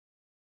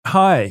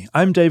Hi,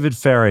 I'm David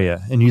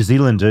Farrier, a New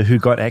Zealander who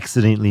got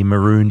accidentally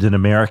marooned in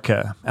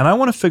America, and I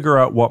want to figure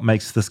out what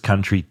makes this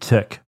country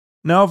tick.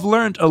 Now, I've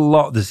learned a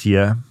lot this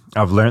year.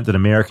 I've learned that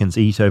Americans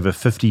eat over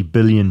 50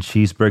 billion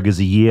cheeseburgers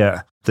a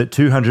year, that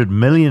 200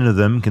 million of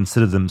them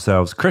consider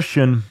themselves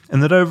Christian,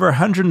 and that over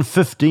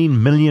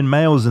 115 million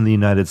males in the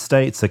United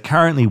States are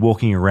currently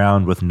walking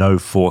around with no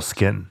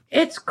foreskin.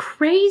 It's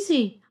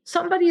crazy.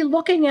 Somebody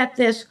looking at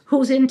this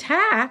who's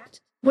intact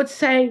would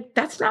say,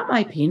 that's not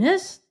my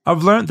penis.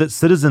 I've learned that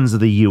citizens of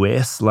the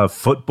US love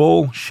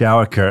football,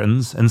 shower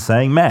curtains, and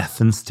saying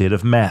math instead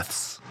of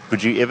maths.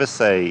 Would you ever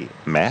say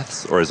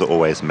maths, or is it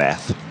always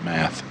math?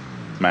 Math.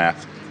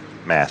 Math.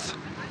 Math.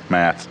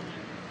 Math.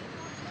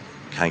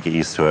 Can't get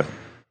used to it.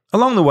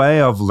 Along the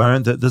way, I've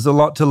learned that there's a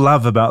lot to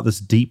love about this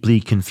deeply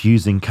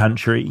confusing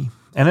country.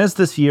 And as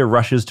this year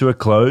rushes to a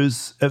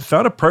close, it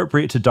felt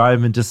appropriate to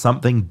dive into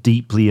something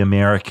deeply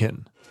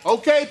American.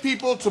 Okay,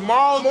 people,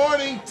 tomorrow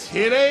morning,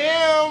 10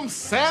 a.m.,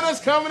 Santa's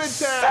coming to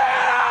town.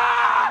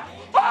 Santa!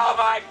 Oh,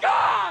 my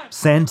God!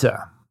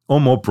 Santa, or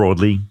more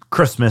broadly,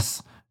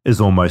 Christmas, is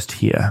almost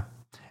here.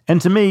 And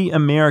to me,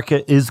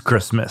 America is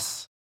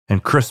Christmas.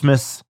 And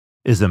Christmas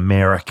is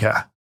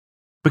America.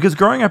 Because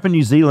growing up in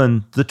New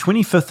Zealand, the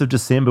 25th of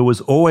December was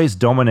always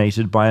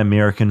dominated by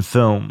American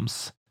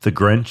films. The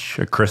Grinch,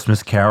 A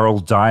Christmas Carol,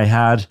 Die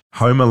Hard,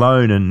 Home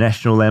Alone, and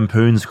National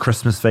Lampoon's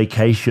Christmas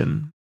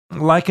Vacation.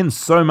 Like in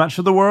so much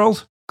of the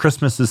world,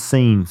 Christmas is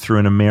seen through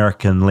an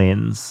American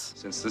lens.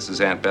 Since this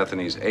is Aunt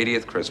Bethany's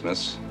 80th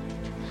Christmas,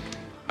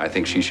 I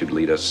think she should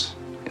lead us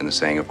in the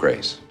saying of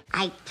grace.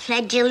 I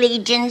pledge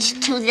allegiance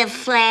to the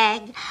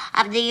flag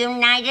of the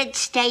United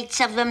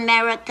States of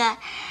America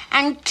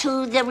and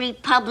to the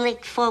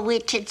republic for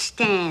which it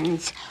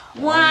stands.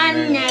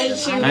 One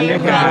nation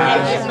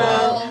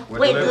indivisible,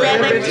 with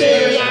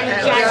liberty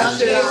and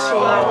justice for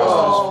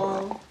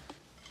all.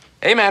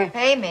 Amen.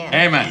 Amen.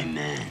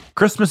 Amen.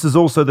 Christmas is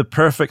also the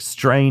perfect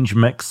strange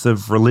mix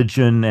of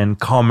religion and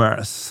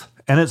commerce,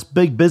 and it's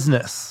big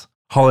business.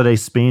 Holiday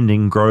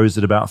spending grows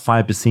at about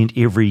 5%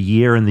 every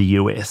year in the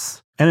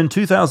US. And in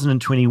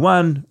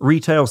 2021,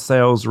 retail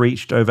sales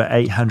reached over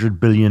 $800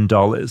 billion.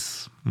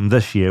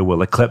 This year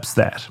will eclipse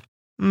that.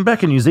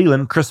 Back in New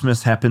Zealand,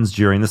 Christmas happens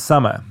during the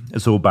summer.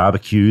 It's all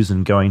barbecues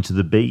and going to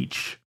the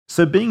beach.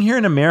 So being here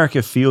in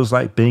America feels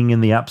like being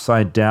in the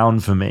upside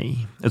down for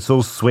me. It's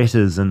all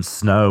sweaters and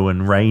snow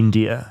and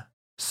reindeer.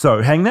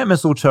 So hang that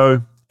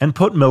mistletoe and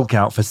put milk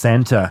out for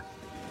Santa,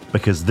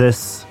 because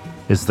this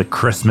is the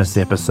Christmas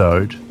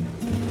episode.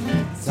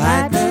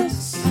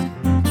 Flightless,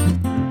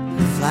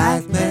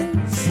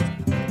 flightless,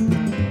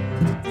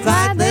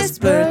 flightless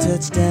bird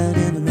touchdown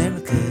in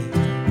America.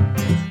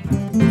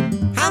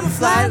 I'm a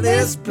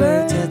flightless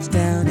bird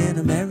touchdown in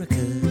America.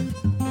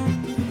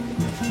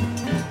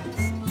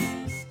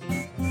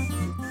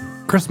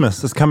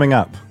 Christmas is coming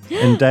up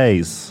in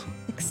days.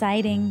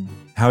 Exciting.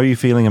 How are you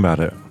feeling about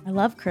it? I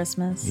love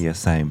Christmas. Yeah,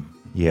 same.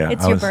 Yeah.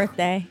 It's your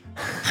birthday.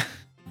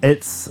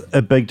 It's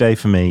a big day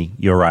for me.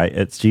 You're right.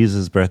 It's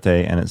Jesus'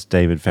 birthday and it's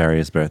David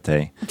Farrier's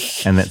birthday.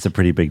 And that's a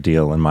pretty big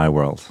deal in my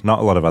world. Not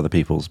a lot of other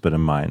people's, but in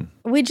mine.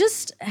 We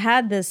just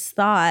had this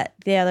thought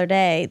the other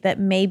day that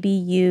maybe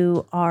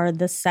you are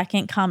the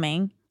second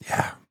coming.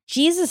 Yeah.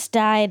 Jesus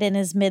died in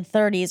his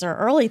mid-30s or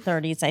early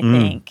 30s, I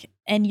think.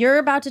 And you're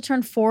about to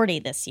turn 40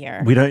 this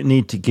year. We don't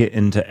need to get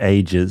into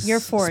ages. You're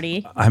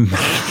 40. I'm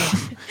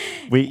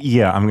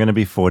going to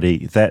be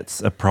 40.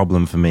 That's a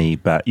problem for me.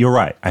 But you're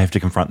right. I have to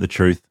confront the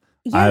truth.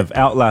 Yeah. I've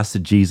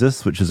outlasted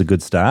Jesus, which is a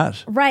good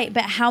start. Right,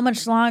 but how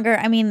much longer?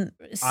 I mean,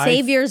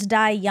 saviors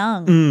die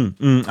young.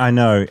 I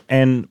know.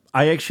 And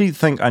I actually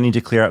think I need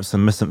to clear up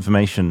some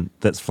misinformation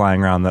that's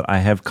flying around that I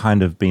have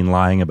kind of been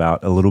lying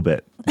about a little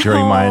bit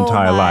during my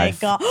entire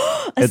life. God.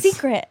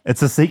 Secret.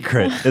 It's a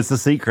secret. It's a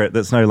secret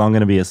that's no longer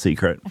going to be a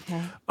secret.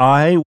 Okay.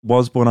 I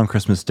was born on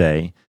Christmas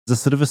Day. It's a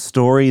sort of a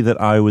story that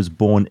I was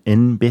born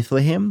in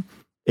Bethlehem.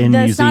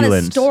 That's not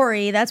a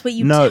story. That's what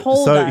you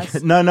told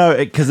us. No,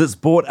 because it's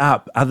brought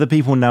up. Other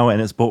people know it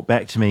and it's brought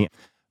back to me.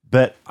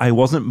 But I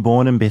wasn't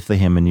born in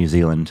Bethlehem in New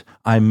Zealand.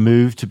 I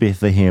moved to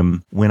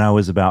Bethlehem when I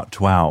was about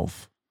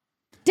 12.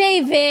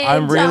 David!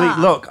 I'm really,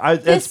 look,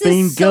 it's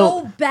been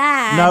guilt. So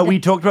bad. No, we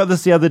talked about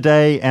this the other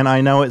day and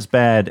I know it's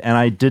bad and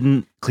I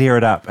didn't clear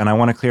it up and I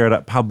want to clear it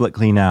up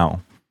publicly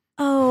now.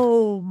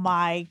 Oh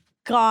my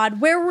God,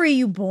 where were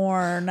you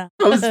born? I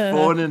was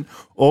born in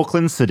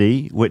Auckland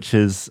City, which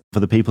is, for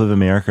the people of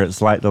America,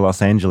 it's like the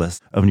Los Angeles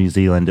of New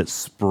Zealand. It's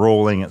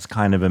sprawling. It's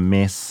kind of a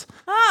mess.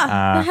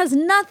 That has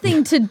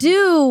nothing to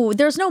do.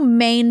 There's no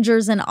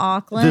mangers in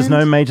Auckland. There's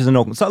no mangers in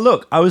Auckland. So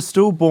look, I was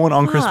still born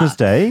on Christmas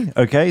Day.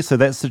 Okay, so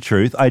that's the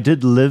truth. I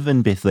did live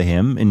in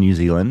Bethlehem in New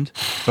Zealand,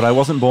 but I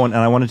wasn't born,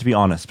 and I wanted to be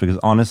honest because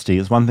honesty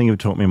is one thing you've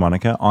taught me,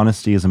 Monica.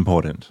 Honesty is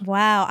important.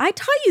 Wow, I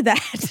taught you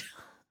that.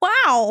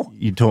 Wow.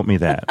 You taught me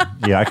that.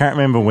 Yeah, I can't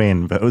remember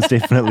when, but it was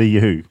definitely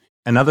you.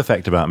 Another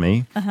fact about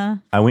me,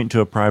 I went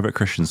to a private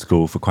Christian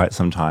school for quite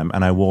some time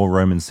and I wore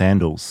Roman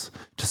sandals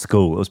to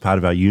school. It was part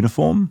of our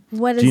uniform.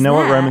 What is Do you know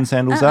that? what Roman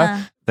sandals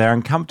are? They're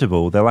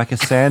uncomfortable. They're like a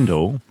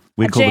sandal,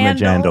 We call them a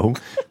jandal.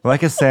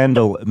 Like a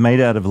sandal made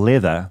out of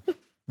leather.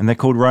 And they're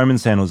called Roman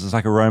sandals. It's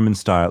like a Roman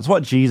style. It's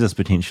what Jesus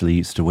potentially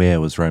used to wear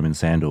was Roman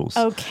sandals.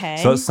 Okay.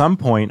 So at some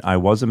point, I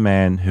was a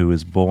man who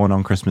was born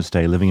on Christmas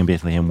Day, living in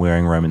Bethlehem,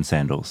 wearing Roman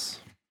sandals.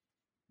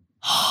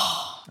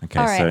 Okay,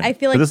 all right. so I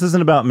feel like but this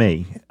isn't about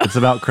me. It's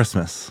about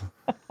Christmas.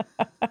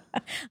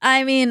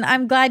 I mean,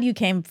 I'm glad you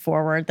came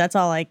forward. That's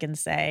all I can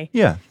say.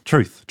 Yeah,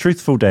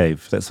 Truthful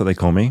Dave. That's what they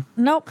call me.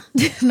 Nope.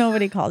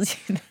 Nobody calls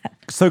you that.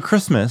 So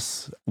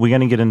Christmas, we're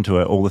going to get into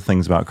it, all the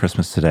things about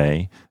Christmas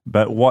today.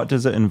 But what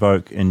does it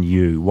invoke in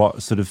you?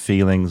 What sort of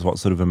feelings, what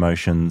sort of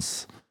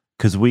emotions?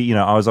 Because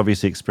I was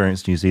obviously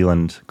experienced New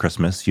Zealand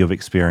Christmas. You've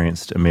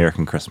experienced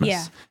American Christmas.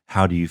 Yeah.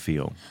 How do you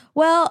feel?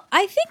 Well,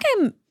 I think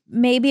I'm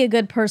maybe a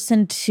good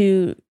person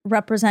to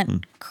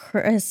represent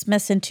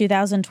Christmas in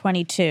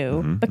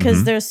 2022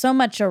 because there's so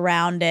much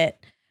around it.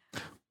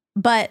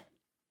 But,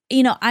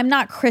 I'm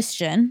not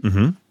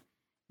Christian.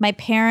 My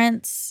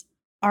parents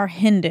are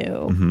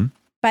Hindu.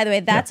 By the way,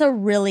 that's a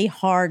really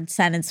hard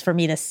sentence for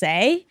me to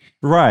say.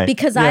 Right.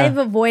 Because I've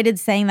avoided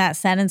saying that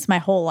sentence my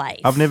whole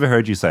life. I've never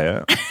heard you say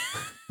it.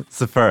 It's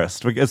the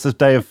first. It's a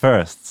day of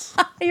firsts.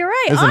 You're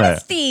right.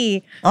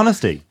 Isn't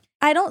Honesty.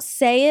 I don't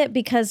say it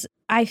because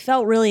I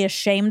felt really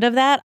ashamed of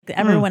that.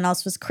 Everyone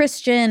else was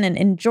Christian. And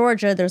in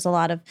Georgia, there's a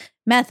lot of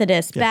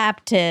Methodists,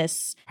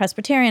 Baptists,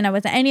 Presbyterian. I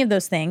wasn't any of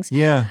those things.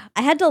 Yeah.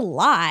 I had to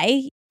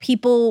lie.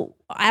 People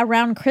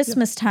around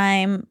Christmas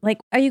time, like,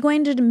 are you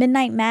going to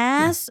midnight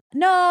mass?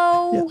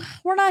 No,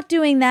 we're not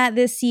doing that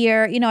this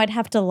year. I'd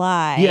have to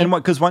lie. Yeah, and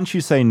because once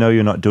you say no,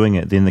 you're not doing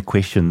it, then the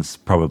questions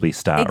probably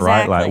start,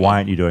 right? Like, why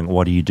aren't you doing it?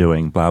 What are you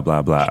doing? Blah,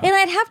 blah, blah. And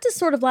I'd have to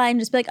sort of lie and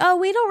just be like, oh,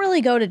 we don't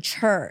really go to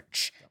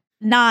church.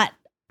 Not,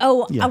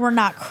 we're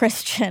not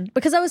Christian.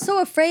 Because I was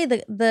so afraid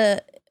that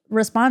the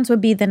response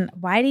would be, then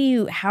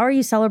how are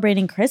you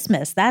celebrating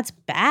Christmas? That's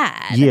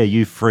bad. Yeah,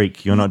 you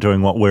freak. You're not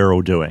doing what we're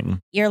all doing.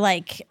 You're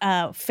like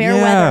a fair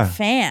weather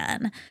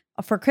fan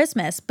for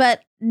Christmas.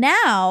 But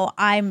now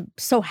I'm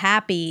so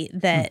happy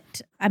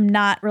that I'm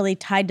not really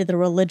tied to the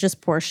religious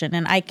portion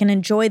and I can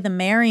enjoy the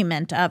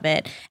merriment of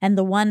it and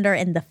the wonder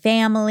and the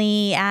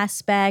family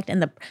aspect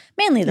and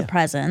mainly the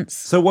presents.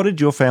 So what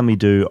did your family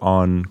do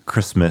on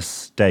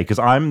Christmas Day? Because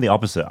I'm the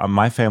opposite.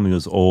 My family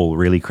was all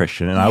really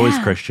Christian and I was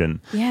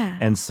Christian. Yeah.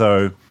 And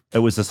so it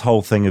was this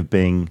whole thing of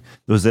there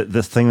was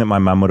this thing that my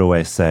mum would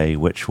always say,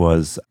 which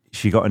was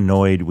she got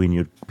annoyed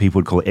when people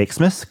would call it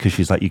Xmas because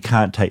she's like, you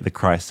can't take the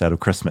Christ out of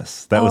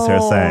Christmas. That was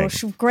her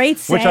saying. Great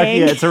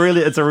saying.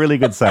 It's a really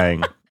good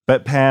saying.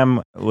 But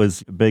Pam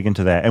was big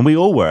into that, and we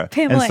all were.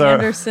 Pamela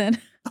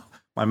Anderson.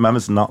 My mum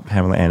is not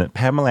Pamela Ann. It's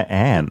Pamela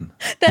Ann.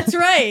 That's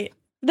right.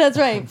 That's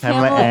right.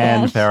 Pamela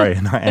Ann Ferry,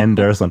 not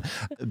Anderson.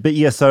 But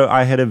yeah, so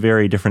I had a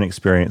very different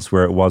experience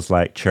where it was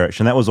like church,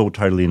 and that was all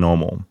totally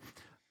normal.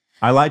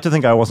 I like to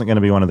think I wasn't going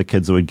to be one of the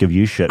kids that would give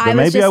you shit, but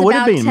maybe I would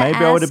have been. Maybe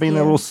I would have been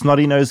the little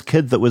snotty-nosed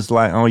kid that was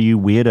like, oh, you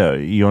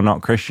weirdo, you're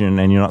not Christian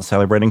and you're not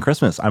celebrating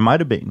Christmas. I might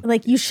have been.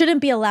 Like, you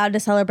shouldn't be allowed to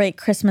celebrate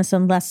Christmas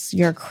unless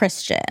you're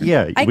Christian.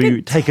 Yeah,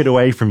 we take it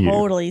away from you.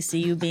 Totally see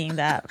you being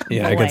that.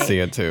 Yeah, boy. I could see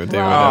it too.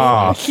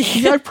 Yeah,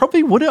 I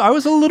probably would have. I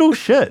was a little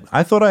shit.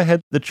 I thought I had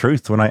the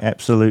truth when I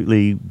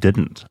absolutely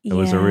didn't. It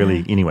was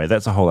anyway,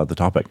 that's a whole other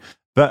topic.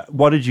 But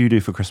what did you do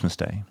for Christmas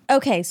Day?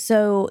 Okay,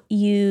 so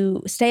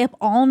you stay up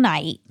all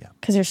night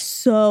because you're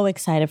so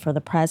excited for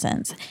the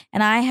presents.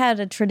 And I had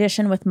a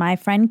tradition with my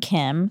friend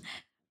Kim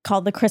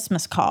called the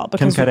Christmas call.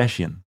 Kim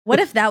Kardashian. What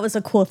if that was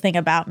a cool thing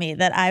about me,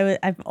 that I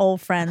have old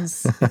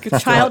friends,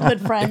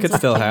 childhood friends? It could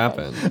still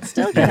happen.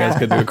 You guys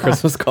could do a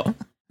Christmas call.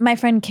 My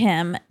friend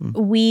Kim,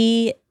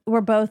 we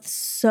were both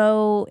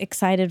so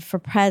excited for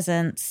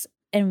presents.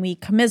 And we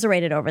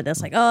commiserated over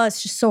this, like, oh,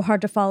 it's just so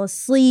hard to fall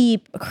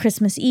asleep,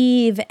 Christmas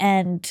Eve.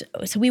 And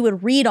so we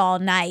would read all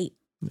night,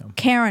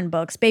 Karen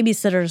books,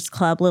 Babysitter's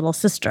Club, Little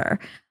Sister.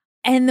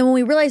 And then when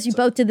we realized we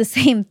both did the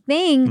same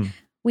thing,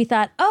 we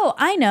thought, oh,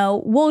 I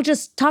know, we'll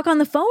just talk on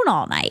the phone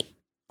all night.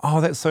 Oh,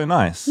 that's so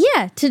nice.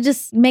 Yeah, to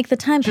just make the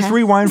time pass. Just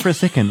rewind for a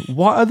second.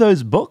 What are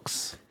those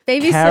books?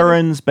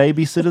 Karen's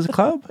Babysitter's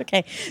Club?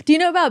 Okay. Do you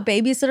know about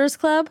Babysitter's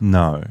Club?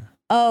 No.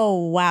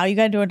 Oh, wow. You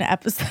got to do an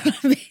episode of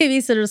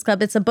Babysitter's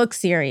Club. It's a book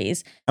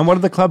series. And what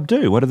did the club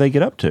do? What did they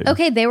get up to?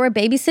 Okay, they were a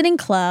babysitting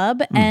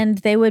club and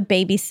they would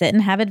babysit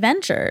and have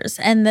adventures.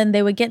 And then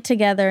they would get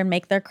together and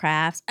make their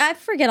crafts. I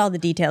forget all the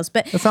details,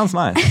 but that sounds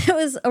nice. It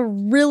was a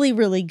really,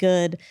 really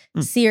good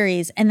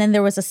series. And then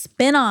there was a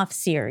spin-off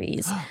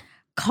series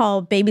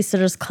called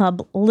Babysitter's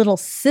Club Little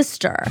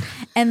Sister.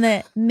 And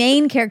the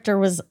main character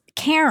was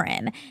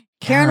Karen.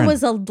 Karen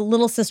was a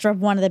little sister of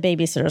one of the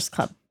Babysitter's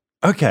Club.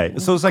 Okay,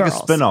 so it's like a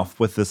spin-off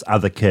with this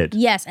other kid.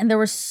 Yes, and there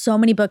were so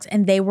many books,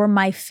 and they were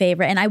my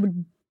favorite. And I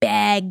would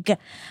beg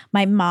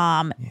my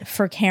mom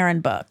for Karen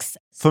books.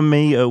 For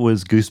me, it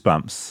was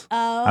Goosebumps.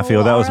 Oh, I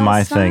feel that was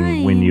my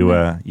thing when you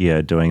were,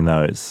 doing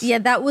those. Yeah,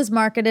 that was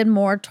marketed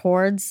more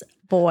towards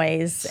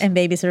boys, and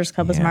Babysitter's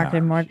Club was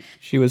marketed more.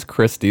 She was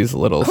Christy's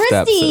little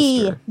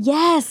stepsister.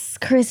 Yes,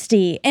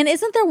 Christy. And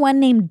isn't there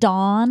one named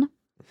Dawn?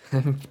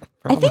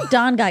 I think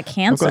Dawn got I've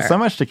cancer. got so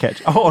much to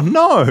catch. Oh,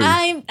 no.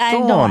 I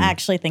Go don't on.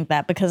 actually think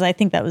that because I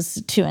think that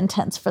was too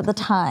intense for the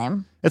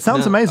time. It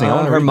sounds amazing. I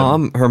want to her read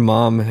them. her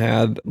mom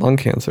had lung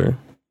cancer.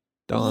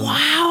 Dawn.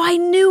 Wow, I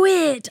knew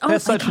it. Oh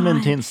That's my such an God.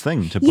 intense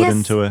thing to put Yes.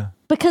 into a...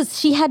 Because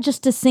she had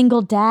just a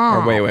single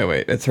dad. Or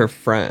wait. It's her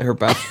friend, her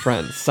best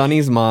friend.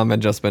 Sunny's mom had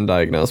just been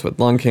diagnosed with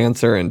lung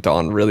cancer, and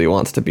Dawn really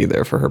wants to be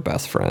there for her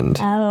best friend.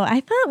 Oh,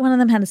 I thought one of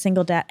them had a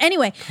single dad.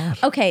 Anyway,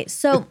 okay,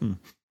 so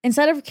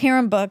instead of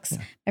Karen books,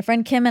 my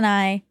friend Kim and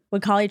I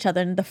would call each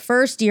other. And the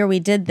first year we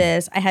did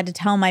this, I had to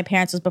tell my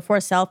parents, it was before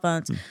cell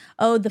phones,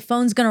 oh, the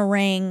phone's going to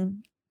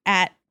ring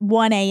at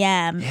 1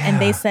 a.m.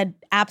 And they said,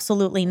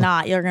 absolutely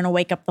not. You're going to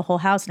wake up the whole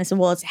house. And I said,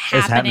 well, it's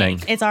happening.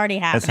 It's already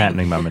happening. It's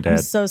happening, Mom and Dad. I'm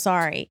so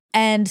sorry.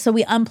 And so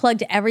we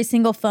unplugged every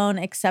single phone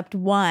except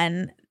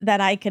one that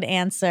I could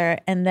answer.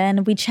 And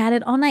then we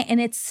chatted all night. And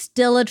it's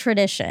still a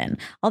tradition.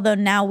 Although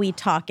now we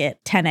talk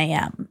at 10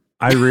 a.m.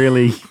 I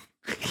really...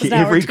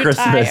 now Every we're too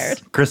Christmas,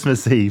 tired.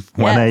 Christmas Eve,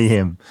 1 Yes,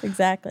 a.m.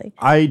 Exactly.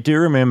 I do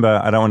remember,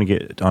 I don't want to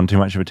get on too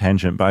much of a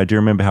tangent, but I do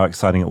remember how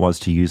exciting it was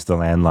to use the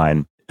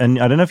landline. And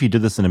I don't know if you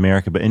did this in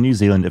America, but in New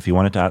Zealand, if you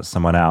wanted to ask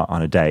someone out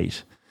on a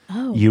date,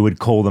 you would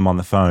call them on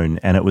the phone.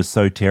 And it was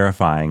so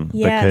terrifying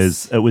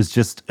because it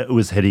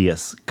was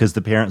hideous because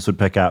the parents would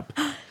pick up.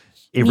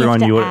 Everyone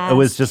to knew it. ask. It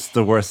was just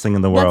the worst thing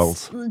in the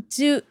world.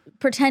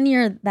 Pretend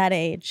you're that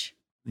age.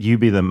 You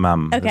be the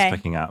mum Okay. that's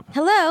picking up.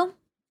 Hello.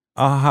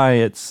 Oh, hi,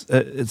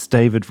 it's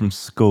David from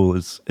school.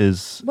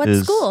 What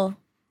school?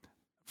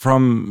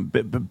 From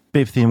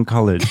Bethlehem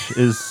College.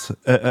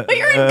 But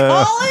you're in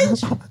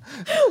college?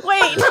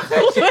 Wait.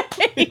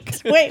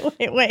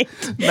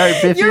 No,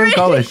 Bethlehem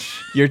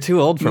College. You're too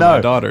old for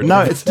my daughter.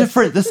 No, it's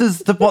different. This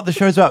is what the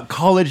show's about.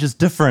 College is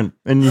different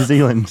in New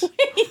Zealand.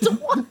 Wait,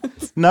 what?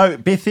 No,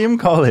 Bethlehem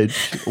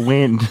College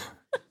went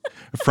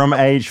from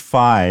age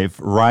 5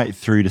 right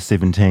through to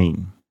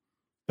 17.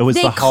 It was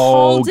They the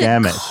whole called it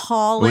gamut.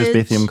 college? It was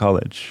Bethlehem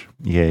College.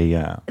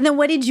 Yeah. And then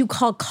what did you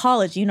call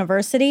college?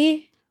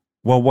 University?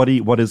 Well,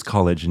 what is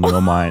college in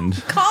your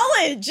mind?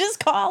 College is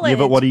college. Yeah,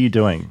 but what are you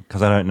doing?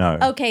 Because I don't know.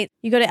 Okay,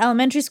 you go to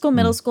elementary school,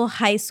 middle school,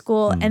 high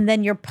school, and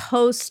then you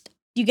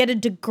get a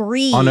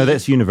degree. Oh, no,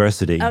 that's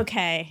university.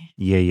 Okay.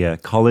 Yeah.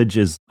 College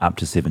is up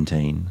to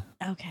 17.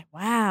 Okay,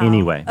 wow.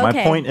 Anyway, my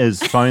point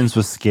is phones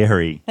were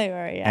scary. They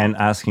were, yeah. And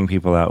asking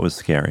people out was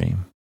scary.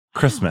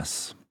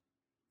 Christmas.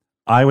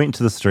 I went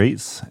to the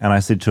streets and I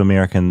said to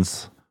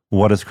Americans,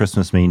 what does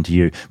Christmas mean to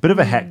you? Bit of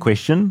a hack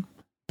question,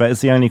 but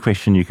it's the only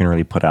question you can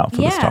really put out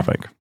for this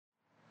topic.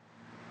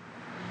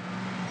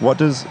 What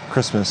does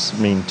Christmas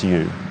mean to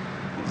you?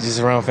 Just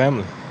around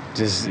family.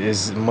 Just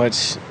as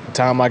much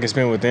time I can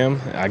spend with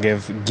them. I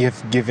give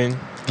gift giving,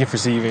 gift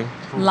receiving.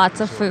 Lots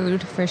of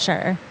food for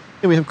sure.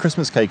 Yeah, we have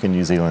Christmas cake in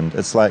New Zealand.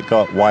 It's like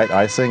got white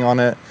icing on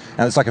it,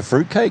 and it's like a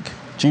fruit cake.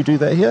 Do you do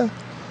that here?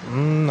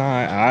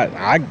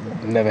 I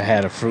never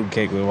had a fruit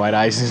cake with white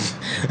icing.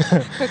 For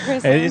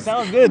Christmas. It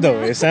sounds good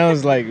though. It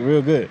sounds like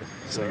real good.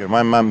 So good.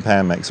 My mum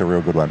Pam makes a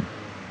real good one.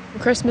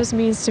 Christmas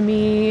means to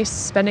me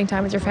spending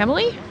time with your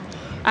family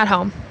at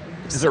home.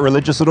 Is it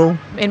religious at all?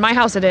 In my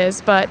house it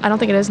is, but I don't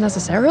think it is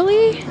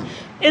necessarily.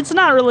 It's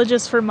not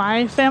religious for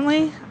my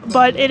family,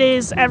 but it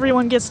is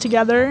everyone gets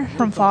together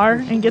from far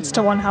and gets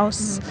to one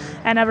house,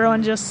 and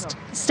everyone just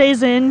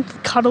stays in,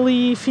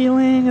 cuddly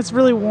feeling. It's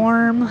really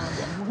warm.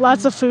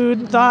 Lots of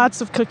food,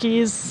 lots of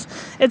cookies.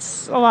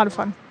 It's a lot of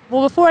fun.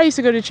 Well, before I used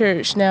to go to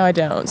church, now I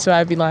don't, so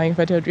I'd be lying if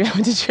I told you I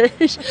went to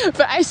church.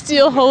 But I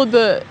still hold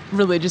the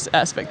religious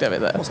aspect of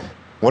it, though.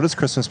 What does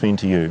Christmas mean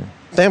to you?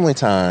 Family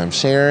time,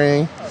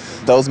 sharing.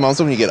 Those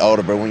moments when you get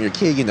older, but when you're a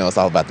kid, you know, it's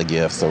all about the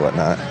gifts or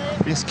whatnot.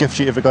 Best gift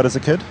you ever got as a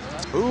kid?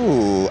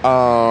 Ooh,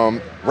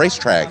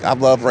 racetrack. I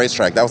love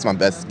racetrack. That was my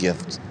best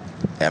gift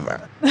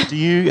ever. Do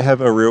you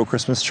have a real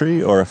Christmas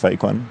tree or a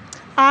fake one?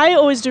 I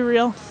always do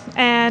real,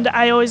 and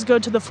I always go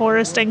to the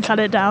forest and cut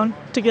it down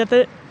to get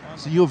it.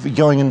 So you're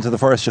going into the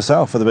forest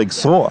yourself with a big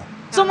saw?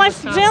 So my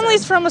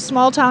family's from a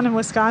small town in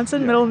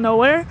Wisconsin, middle of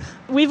nowhere.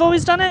 We've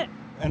always done it.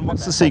 And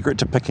what's the secret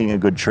to picking a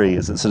good tree?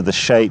 Is it sort of the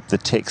shape, the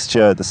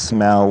texture, the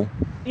smell?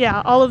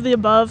 Yeah, all of the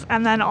above,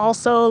 and then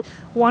also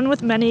one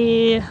with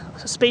many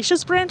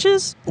spacious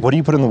branches. What do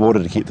you put in the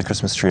water to keep the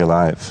Christmas tree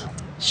alive?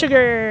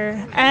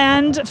 Sugar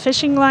and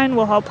fishing line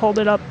will help hold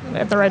it up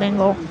at the right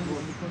angle.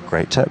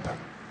 Great tip.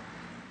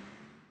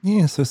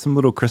 Yeah, so some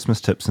little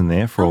Christmas tips in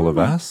there for all of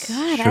us.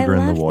 God, Sugar I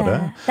in the love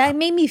water. That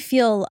made me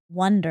feel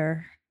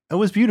wonder. It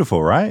was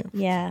beautiful, right?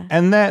 Yeah.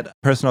 And that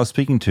person I was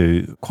speaking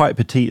to, quite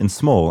petite and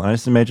small. And I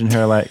just imagine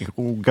her like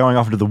going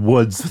off into the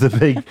woods with a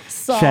big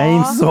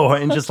chainsaw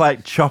and just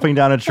like chopping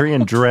down a tree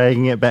and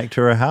dragging it back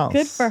to her house.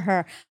 Good for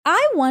her.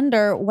 I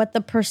wonder what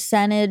the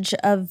percentage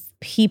of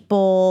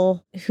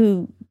people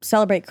who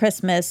celebrate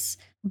Christmas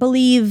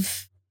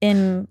believe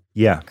in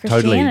Yeah,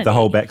 totally. The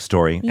whole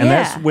backstory. Yeah. And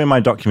that's where my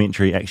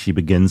documentary actually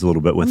begins a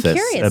little bit with I'm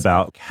this curious.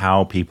 about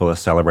how people are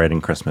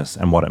celebrating Christmas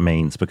and what it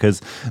means.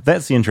 Because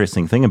that's the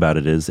interesting thing about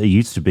it is it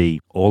used to be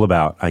all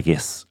about, I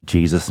guess,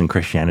 Jesus and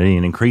Christianity.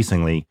 And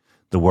increasingly,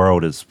 the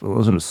world is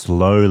sort of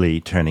slowly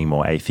turning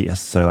more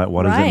atheist. So, like,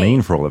 what does it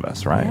mean for all of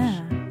us, right?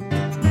 Yeah.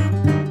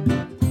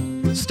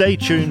 Stay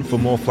tuned for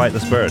more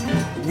Flightless Bird.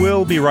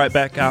 We'll be right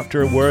back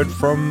after a word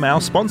from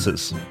our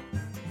sponsors.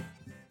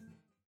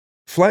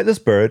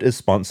 Flightless Bird is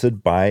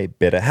sponsored by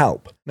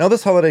BetterHelp. Now,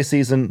 this holiday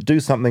season,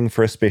 do something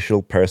for a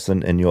special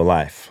person in your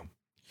life.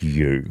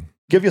 You.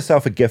 Give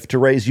yourself a gift to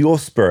raise your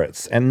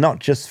spirits, and not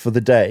just for the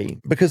day,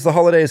 because the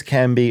holidays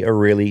can be a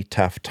really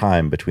tough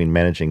time between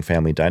managing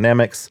family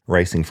dynamics,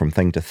 racing from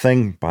thing to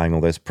thing, buying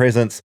all those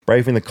presents,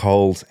 braving the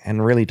cold,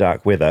 and really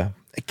dark weather.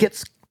 It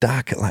gets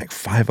dark at like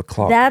 5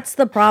 o'clock. That's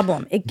the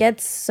problem. It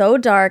gets so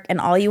dark and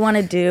all you want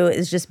to do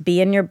is just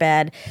be in your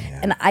bed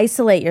and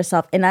isolate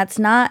yourself. And that's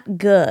not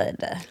good.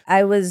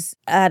 I was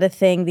at a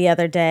thing the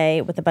other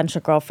day with a bunch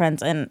of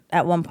girlfriends, and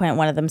at one point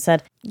one of them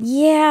said,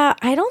 yeah,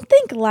 I don't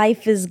think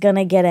life is going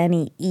to get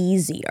any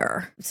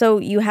easier. So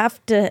you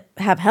have to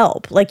have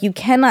help. Like, you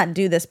cannot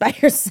do this by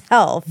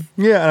yourself.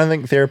 Yeah, and I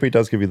think therapy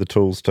does give you the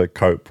tools to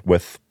cope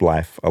with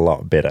life a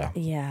lot better.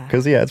 Yeah.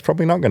 Because, it's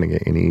probably not going to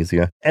get any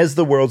easier. As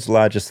the world's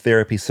largest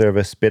therapy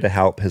service,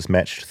 BetterHelp has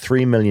matched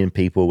 3 million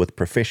people with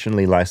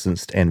professionally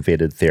licensed and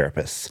vetted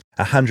therapists,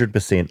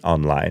 100%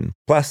 online.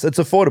 Plus, it's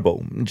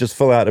affordable. Just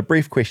fill out a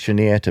brief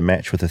questionnaire to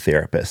match with a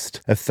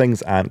therapist. If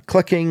things aren't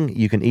clicking,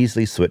 you can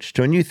easily switch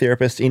to a new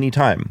therapist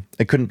anytime.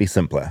 It couldn't be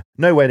simpler.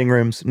 No waiting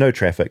rooms, no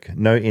traffic,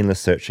 no endless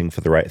searching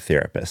for the right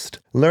therapist.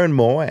 Learn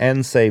more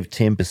and save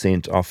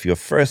 10% off your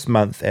first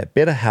month at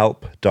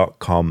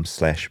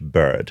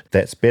betterhelp.com/bird.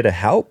 That's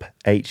BetterHelp,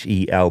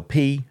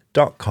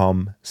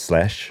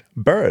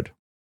 HELP.com/bird.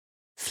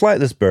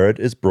 Flightless Bird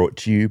is brought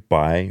to you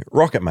by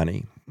Rocket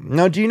Money.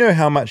 Now, do you know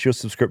how much your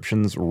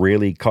subscriptions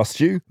really cost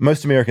you?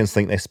 Most Americans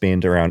think they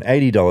spend around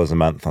 $80 a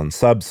month on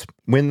subs,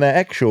 when the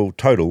actual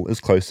total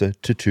is closer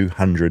to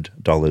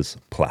 $200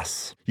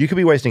 plus. You could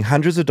be wasting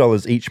hundreds of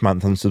dollars each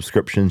month on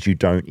subscriptions you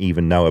don't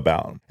even know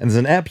about. And there's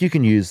an app you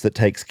can use that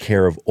takes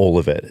care of all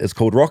of it. It's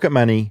called Rocket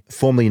Money,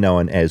 formerly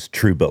known as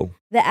Truebill.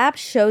 The app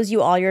shows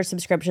you all your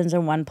subscriptions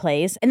in one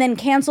place and then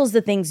cancels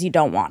the things you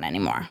don't want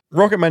anymore.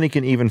 Rocket Money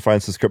can even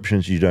find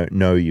subscriptions you don't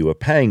know you are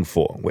paying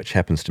for, which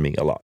happens to me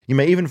a lot. You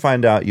may even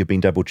find out you've been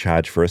double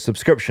charged for a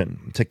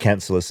subscription. To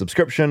cancel a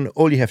subscription,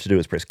 all you have to do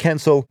is press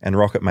cancel, and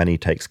Rocket Money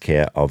takes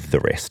care of the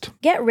rest.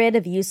 Get rid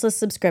of useless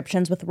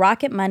subscriptions with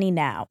Rocket Money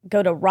now.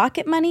 Go to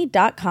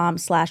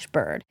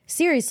rocketmoney.com/bird.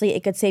 Seriously,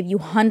 it could save you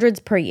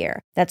hundreds per year.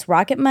 That's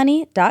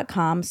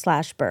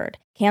rocketmoney.com/bird.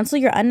 Cancel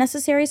your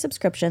unnecessary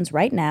subscriptions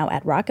right now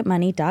at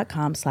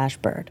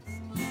rocketmoney.com/bird.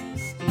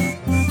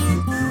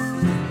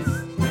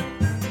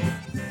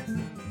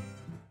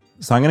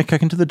 So I'm going to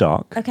kick into the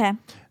doc. Okay.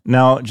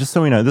 Now, just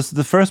so we know,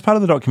 the first part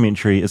of the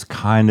documentary is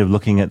kind of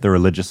looking at the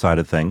religious side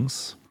of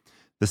things.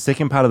 The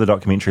second part of the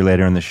documentary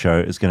later in the show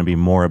is going to be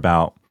more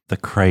about the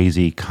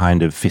crazy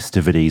kind of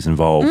festivities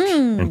involved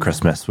in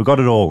Christmas. We've got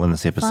it all in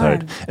this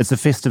episode. Fun. It's a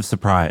festive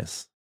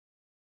surprise.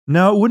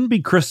 Now, it wouldn't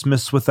be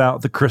Christmas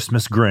without the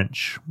Christmas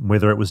Grinch,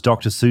 whether it was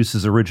Dr.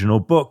 Seuss's original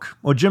book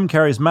or Jim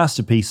Carrey's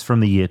masterpiece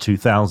from the year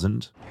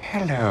 2000.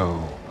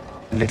 Hello,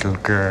 little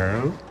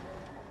girl.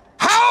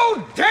 How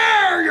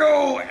dare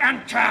you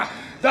enter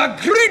the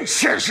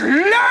Grinch's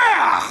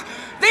lair!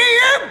 The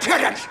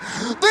impudence!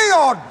 The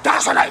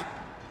audacity!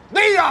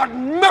 The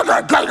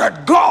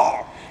unmitigated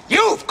gall!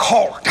 You've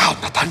called down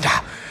the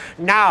thunder.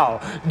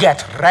 Now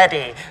get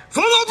ready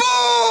for the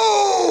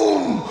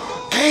boom!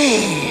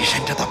 Gaze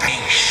into the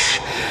face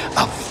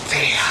of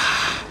fear.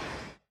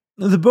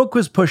 The book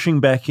was pushing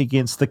back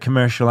against the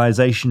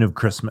commercialization of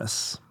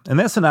Christmas, and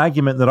that's an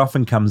argument that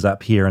often comes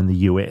up here in the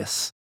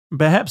US.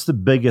 Perhaps the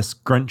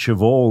biggest Grinch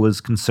of all is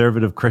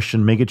conservative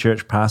Christian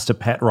megachurch pastor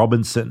Pat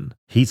Robinson.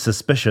 He's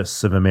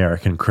suspicious of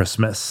American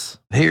Christmas.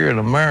 Here in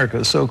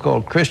America,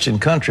 so-called Christian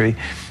country,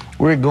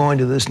 we're going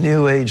to this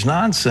new age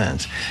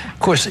nonsense. Of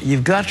course,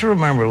 you've got to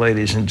remember,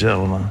 ladies and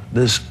gentlemen,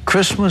 this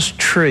Christmas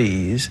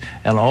trees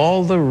and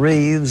all the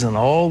wreaths and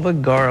all the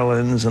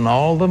garlands and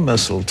all the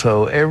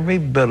mistletoe, every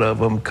bit of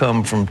them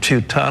come from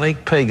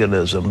Teutonic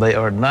paganism. They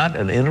are not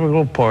an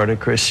integral part of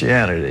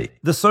Christianity.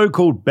 The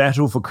so-called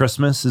battle for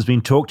Christmas has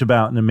been talked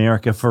about in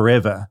America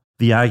forever.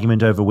 The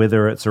argument over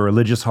whether it's a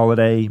religious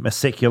holiday, a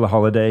secular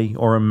holiday,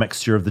 or a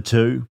mixture of the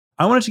two.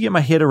 I wanted to get my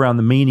head around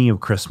the meaning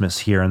of Christmas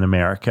here in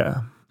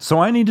America. So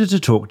I needed to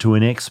talk to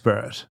an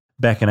expert.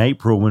 Back in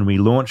April, when we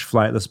launched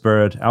Flightless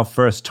Bird, our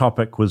first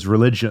topic was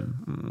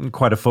religion.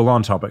 Quite a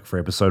full-on topic for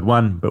episode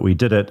 1, but we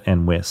did it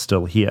and we're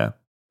still here.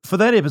 For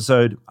that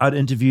episode, I'd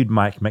interviewed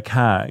Mike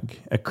McHargue,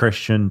 a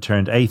Christian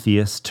turned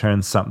atheist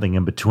turned something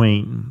in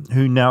between,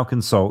 who now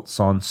consults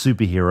on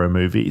superhero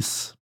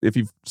movies. If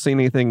you've seen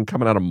anything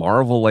coming out of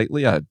Marvel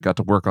lately, I got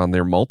to work on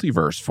their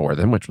multiverse for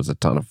them, which was a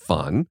ton of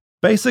fun.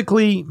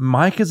 Basically,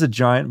 Mike is a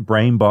giant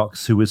brain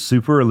box who is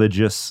super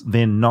religious,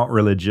 then not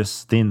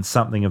religious, then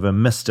something of a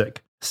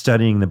mystic,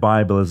 studying the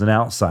Bible as an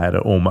outsider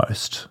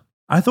almost.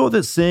 I thought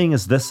that seeing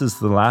as this is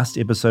the last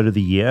episode of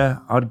the year,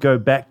 I'd go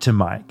back to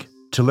Mike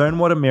to learn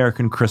what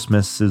American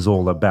Christmas is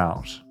all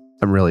about.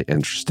 I'm really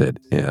interested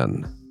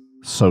in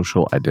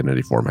social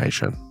identity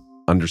formation.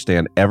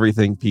 understand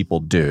everything people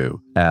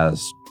do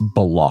as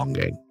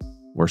belonging.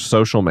 We're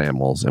social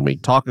mammals, and we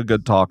talk a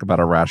good talk about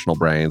our rational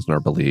brains and our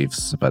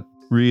beliefs, but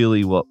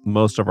really what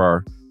most of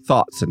our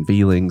thoughts and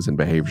feelings and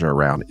behavior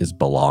around is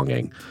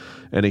belonging.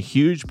 And a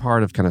huge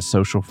part of kind of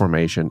social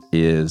formation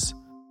is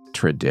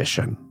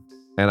tradition.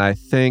 And I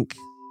think,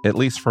 at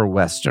least for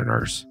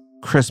Westerners,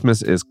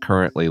 Christmas is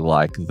currently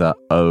like the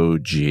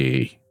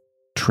OG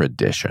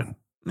tradition.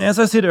 As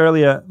I said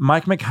earlier,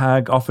 Mike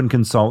McHargue often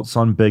consults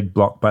on big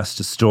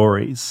blockbuster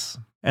stories,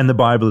 and the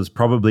Bible is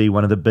probably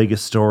one of the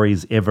biggest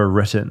stories ever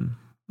written.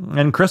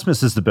 And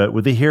Christmas is the bit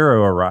where the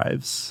hero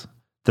arrives.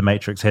 The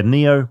Matrix had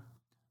Neo,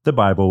 the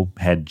Bible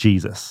had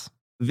Jesus.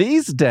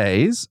 These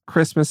days,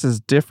 Christmas is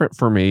different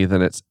for me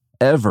than it's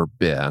ever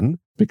been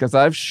because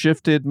I've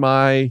shifted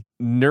my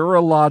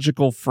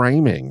neurological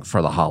framing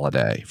for the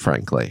holiday,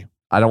 frankly.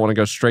 I don't want to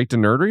go straight to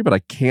nerdery, but I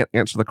can't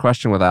answer the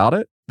question without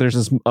it. There's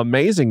this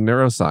amazing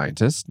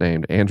neuroscientist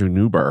named Andrew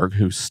Newberg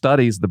who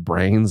studies the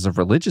brains of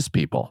religious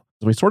people.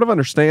 We sort of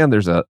understand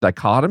there's a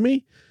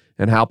dichotomy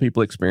in how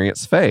people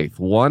experience faith.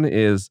 One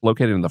is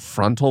located in the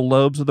frontal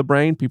lobes of the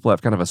brain. People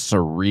have kind of a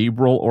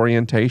cerebral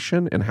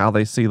orientation in how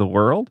they see the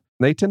world.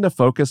 They tend to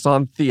focus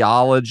on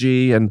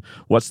theology and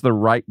what's the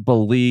right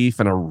belief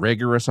and a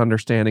rigorous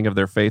understanding of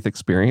their faith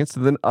experience.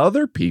 And then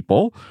other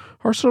people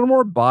are sort of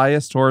more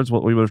biased towards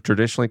what we would have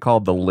traditionally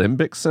called the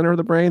limbic center of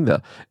the brain,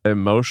 the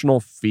emotional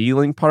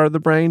feeling part of the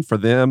brain. For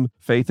them,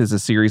 faith is a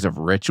series of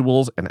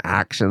rituals and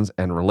actions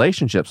and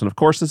relationships. And of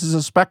course, this is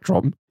a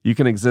spectrum. You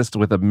can exist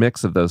with a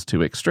mix of those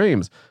two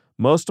extremes.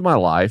 Most of my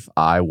life,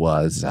 I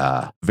was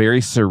very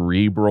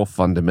cerebral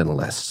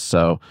fundamentalist.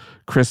 So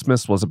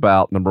Christmas was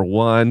about, number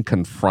one,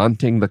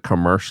 confronting the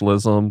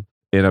commercialism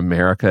in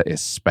America,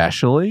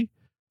 especially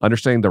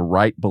understanding the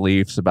right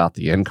beliefs about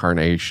the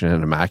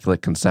incarnation,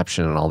 immaculate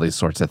conception, and all these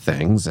sorts of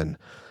things. And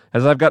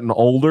as I've gotten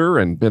older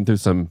and been through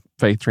some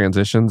faith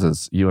transitions,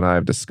 as you and I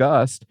have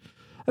discussed,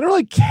 I don't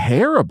really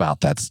care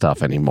about that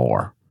stuff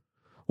anymore.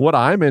 What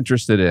I'm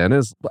interested in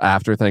is,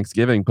 after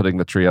Thanksgiving, putting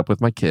the tree up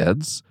with my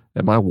kids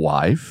and my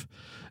wife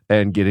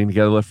and getting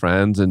together with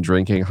friends and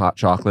drinking hot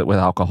chocolate with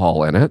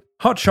alcohol in it.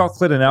 Hot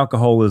chocolate and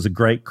alcohol is a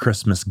great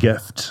Christmas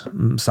gift.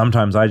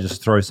 Sometimes I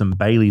just throw some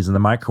Baileys in the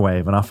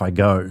microwave and off I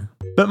go.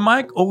 But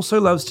Mike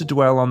also loves to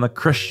dwell on the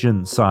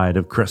Christian side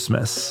of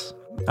Christmas.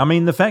 I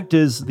mean, the fact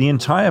is, the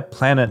entire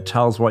planet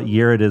tells what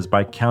year it is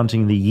by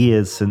counting the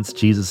years since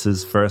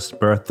Jesus' first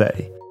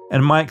birthday.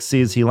 And Mike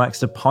says he likes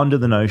to ponder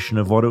the notion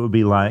of what it would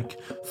be like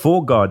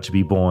for God to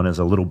be born as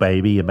a little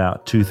baby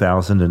about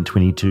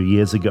 2,022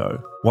 years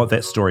ago, what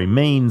that story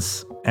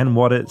means, and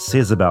what it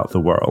says about the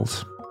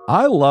world.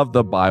 I love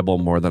the Bible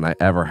more than I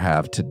ever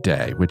have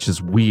today, which is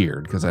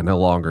weird because I no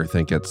longer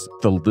think it's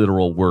the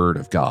literal word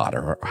of God,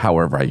 or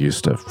however I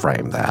used to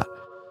frame that.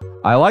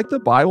 I like the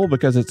Bible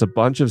because it's a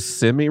bunch of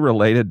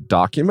semi-related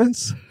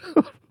documents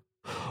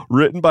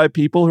written by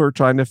people who are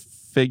trying to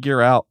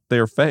figure out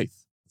their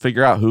faith,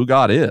 figure out who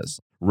God is,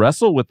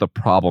 wrestle with the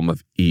problem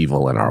of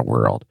evil in our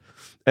world.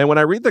 And when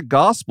I read the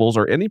Gospels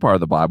or any part of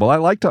the Bible, I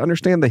like to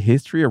understand the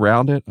history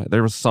around it.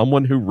 There was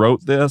someone who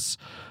wrote this.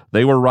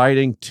 They were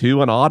writing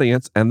to an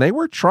audience, and they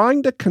were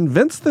trying to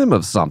convince them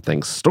of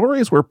something.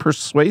 Stories were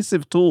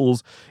persuasive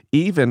tools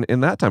even in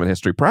that time in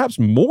history, perhaps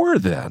more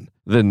than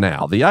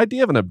now. The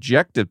idea of an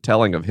objective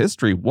telling of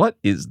history, what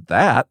is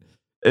that?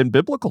 In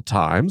biblical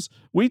times,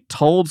 we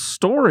told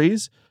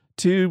stories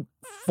to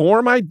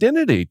form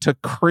identity, to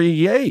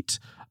create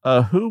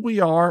who we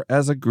are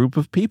as a group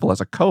of people,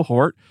 as a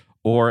cohort,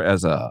 or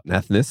as an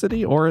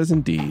ethnicity, or as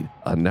indeed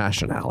a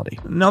nationality.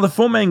 Now, the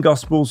four main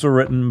Gospels were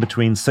written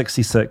between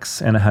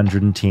 66 and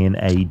 110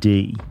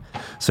 AD.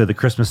 So the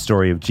Christmas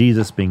story of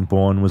Jesus being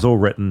born was all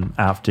written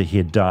after he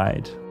had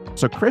died.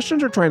 So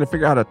Christians are trying to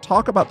figure out how to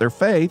talk about their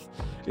faith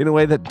in a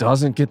way that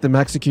doesn't get them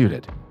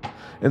executed.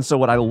 And so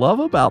what I love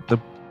about the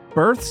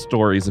birth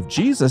stories of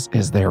Jesus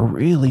is they're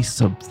really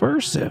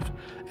subversive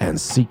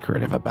and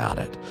secretive about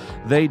it.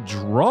 They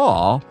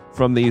draw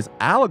from these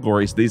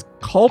allegories, these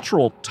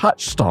cultural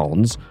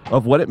touchstones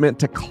of what it meant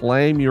to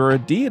claim you're a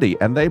deity,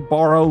 and they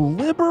borrow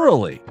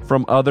liberally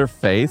from other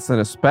faiths, and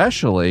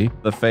especially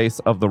the faith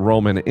of the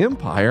Roman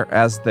Empire,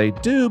 as they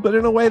do, but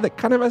in a way that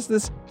kind of has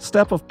this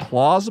step of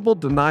plausible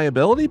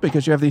deniability,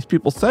 because you have these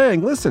people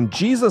saying, listen,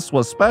 Jesus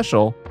was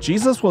special.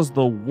 Jesus was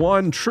the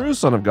one true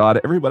Son of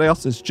God. Everybody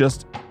else is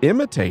just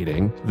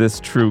imitating this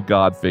true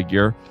God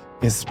figure,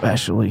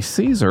 especially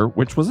Caesar,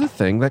 which was a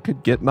thing that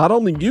could get not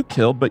only you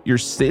killed, but your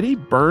city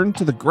burned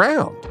to the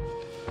ground.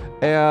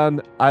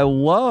 And I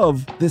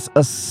love this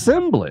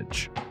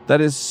assemblage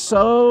that is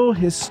so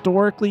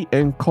historically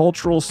and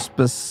cultural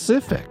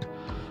specific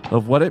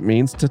of what it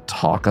means to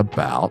talk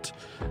about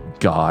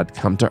God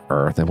come to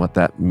earth and what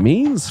that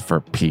means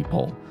for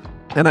people.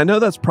 And I know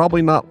that's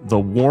probably not the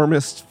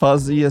warmest,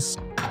 fuzziest,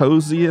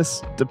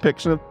 coziest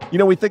depiction of,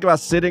 we think about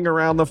sitting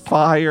around the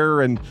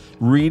fire and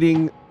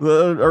reading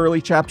the early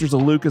chapters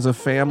of Luke as a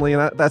family,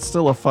 and that's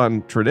still a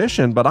fun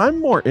tradition, but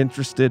I'm more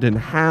interested in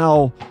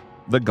how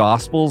the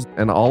Gospels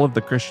and all of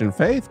the Christian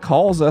faith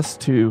calls us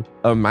to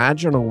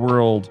imagine a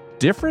world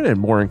different and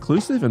more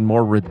inclusive and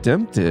more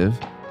redemptive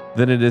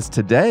than it is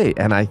today.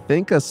 And I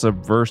think a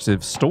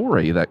subversive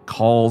story that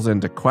calls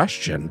into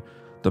question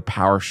the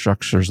power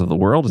structures of the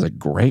world is a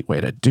great way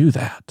to do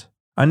that.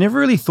 I never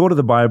really thought of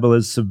the Bible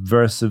as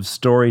subversive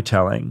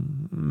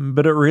storytelling,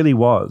 but it really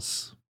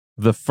was.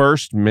 The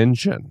first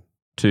mention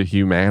to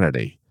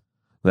humanity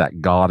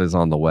that God is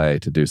on the way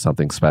to do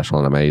something special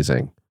and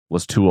amazing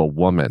was to a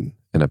woman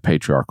in a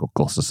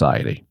patriarchal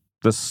society.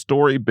 The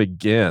story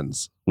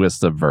begins with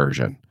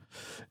subversion.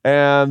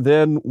 And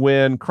then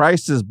when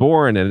Christ is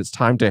born and it's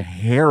time to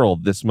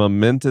herald this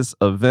momentous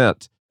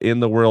event in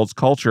the world's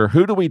culture,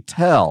 who do we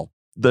tell?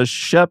 The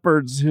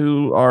shepherds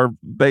who are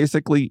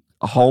basically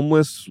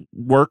homeless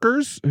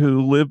workers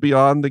who live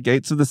beyond the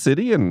gates of the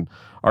city and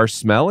are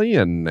smelly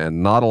and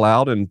not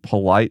allowed in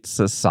polite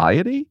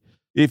society?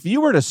 If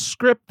you were to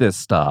script this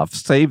stuff,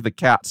 save the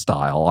cat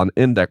style on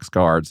index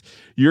cards,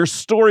 your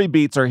story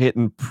beats are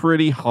hitting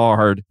pretty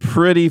hard,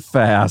 pretty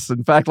fast.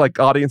 In fact, like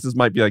audiences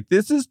might be like,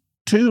 this is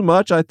too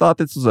much. I thought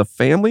this was a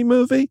family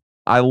movie.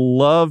 I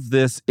love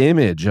this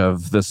image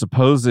of the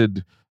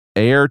supposed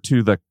heir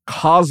to the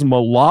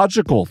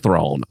cosmological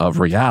throne of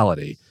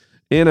reality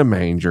in a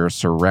manger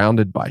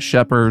surrounded by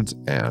shepherds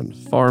and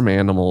farm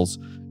animals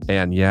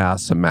and, yeah,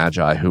 some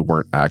magi who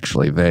weren't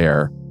actually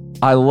there.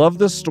 I love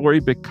this story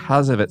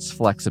because of its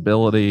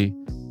flexibility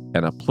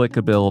and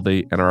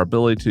applicability and our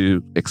ability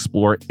to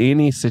explore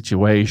any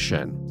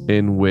situation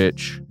in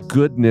which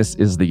goodness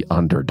is the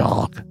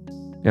underdog.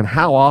 And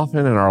how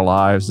often in our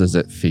lives does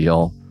it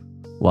feel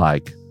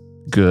like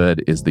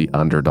good is the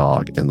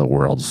underdog in the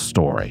world's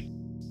story?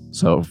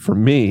 So for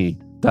me,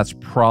 that's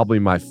probably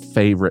my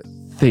favorite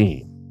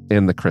theme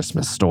in the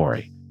Christmas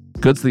story.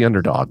 Good's the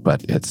underdog,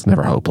 but it's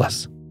never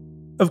hopeless.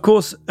 Of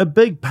course, a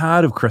big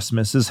part of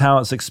Christmas is how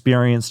it's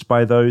experienced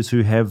by those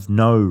who have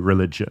no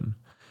religion.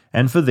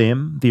 And for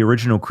them, the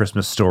original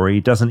Christmas story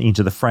doesn't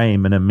enter the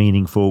frame in a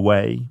meaningful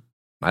way.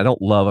 I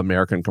don't love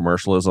American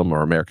commercialism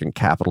or American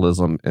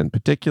capitalism in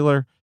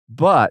particular,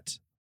 but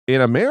in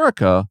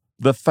America,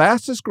 the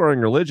fastest growing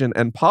religion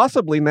and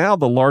possibly now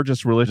the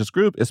largest religious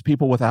group is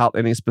people without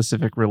any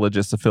specific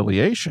religious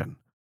affiliation.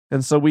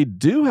 And so we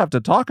do have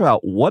to talk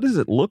about what does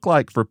it look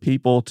like for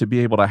people to be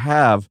able to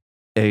have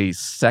a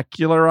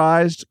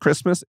secularized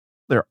Christmas,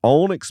 their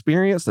own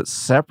experience that's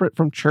separate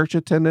from church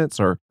attendance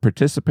or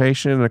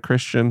participation in a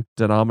Christian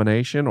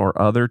denomination or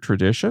other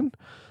tradition.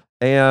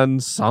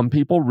 And some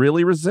people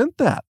really resent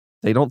that.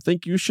 They don't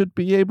think you should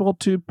be able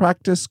to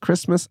practice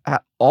Christmas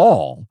at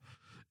all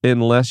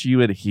unless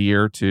you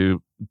adhere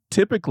to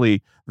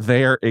typically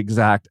their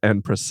exact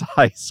and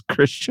precise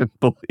Christian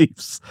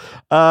beliefs.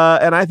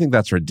 And I think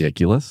that's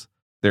ridiculous.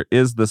 There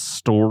is the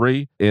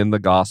story in the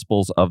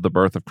Gospels of the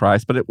birth of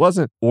Christ, but it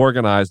wasn't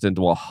organized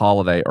into a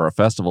holiday or a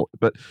festival.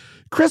 But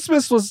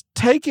Christmas was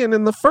taken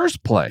in the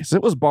first place.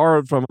 It was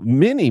borrowed from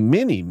many,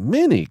 many,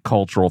 many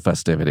cultural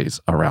festivities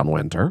around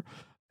winter.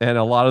 And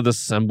a lot of the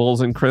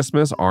symbols in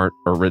Christmas aren't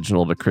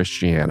original to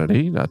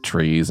Christianity,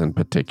 trees in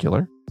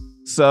particular.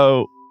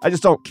 So I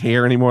just don't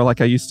care anymore like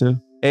I used to.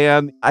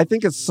 And I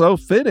think it's so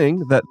fitting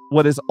that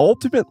what is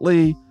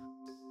ultimately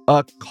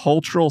a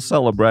cultural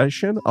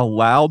celebration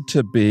allowed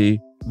to be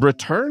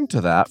returned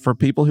to that for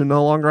people who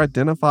no longer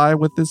identify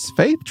with this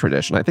faith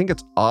tradition. I think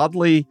it's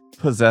oddly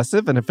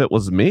possessive. And if it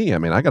was me, I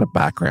mean, I got a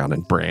background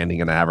in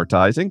branding and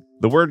advertising.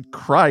 The word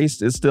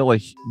Christ is still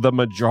the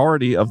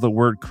majority of the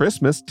word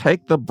Christmas.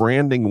 Take the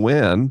branding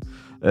win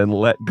and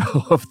let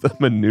go of the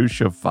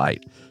minutia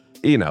fight.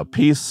 You know,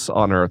 peace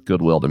on earth,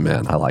 goodwill to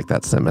men. I like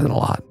that sentiment a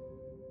lot.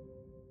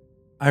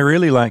 I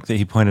really like that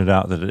he pointed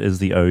out that it is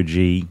the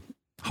OG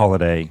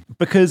holiday,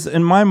 because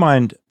in my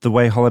mind, the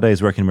way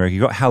holidays work in America, you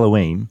got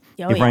Halloween,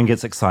 everyone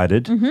gets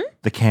excited,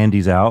 the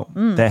candy's out,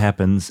 that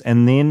happens,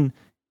 and then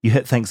you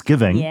hit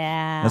Thanksgiving.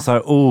 Yeah. It's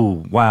like,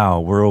 oh, wow,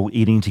 we're all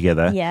eating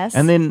together. Yes.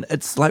 And then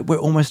it's like we're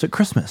almost at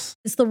Christmas.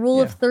 It's the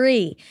rule of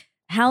three.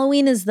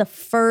 Halloween is the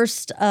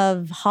first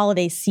of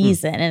holiday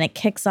season, and it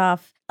kicks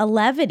off a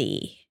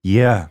levity.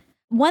 Yeah.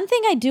 One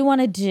thing I do want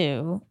to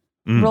do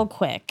real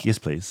quick. Yes,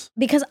 please.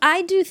 Because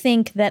I do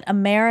think that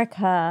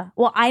America,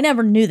 well, I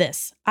never knew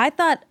this. I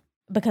thought,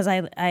 because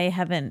I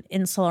have an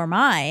insular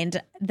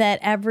mind, that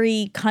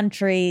every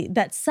country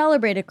that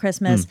celebrated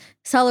Christmas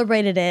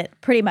celebrated it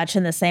pretty much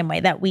in the same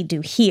way that we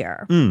do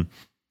here.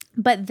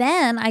 But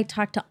then I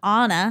talked to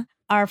Anna,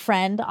 our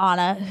friend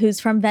Anna, who's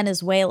from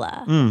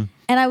Venezuela.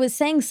 And I was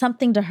saying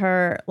something to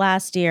her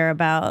last year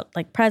about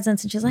like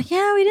presents, and she's like,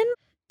 yeah, we didn't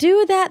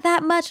do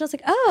that much. And I was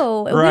like,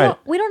 oh,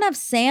 we don't have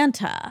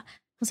Santa.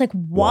 I was like,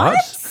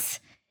 what?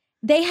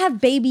 They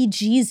have baby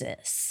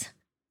Jesus.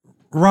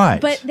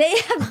 Right. But they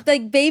have,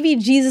 like, baby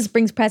Jesus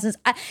brings presents.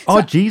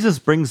 Jesus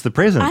brings the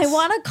presents. I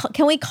want to,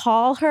 can we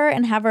call her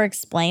and have her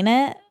explain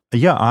it?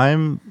 Yeah,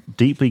 I'm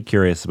deeply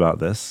curious about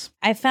this.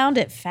 I found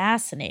it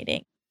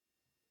fascinating.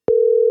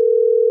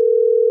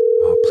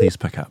 Oh, please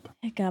pick up.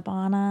 Pick up,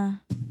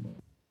 Anna.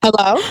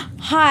 Hello?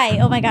 Hi.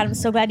 Oh my God, I'm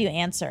so glad you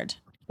answered.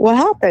 What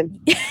happened?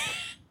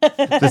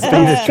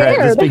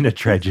 There's been a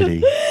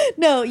tragedy.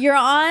 No, you're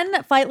on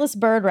Flightless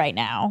Bird right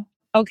now.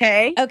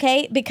 Okay.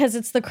 Okay, because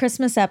it's the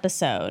Christmas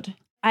episode.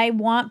 I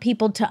want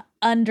people to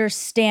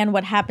understand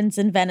what happens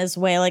in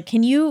Venezuela.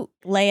 Can you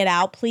lay it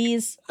out,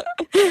 please?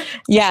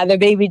 Yeah, the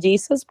baby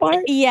Jesus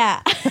part.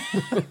 Yeah.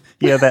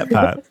 Yeah, that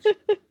part.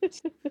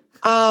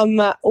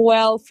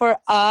 Well, for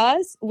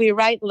us, we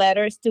write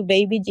letters to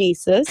baby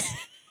Jesus.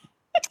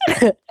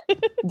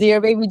 Dear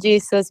baby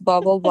Jesus,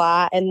 blah, blah,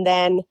 blah. And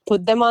then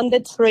put them on the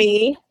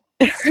tree.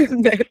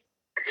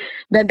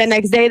 Then the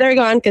next day they're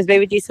gone because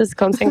baby Jesus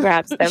comes and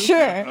grabs them. Sure.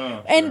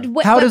 And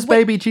How does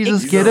baby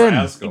Jesus get in?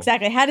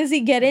 Exactly. How does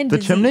he get in? The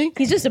chimney?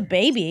 He's just a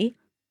baby.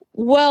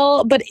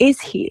 Well, but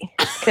is he?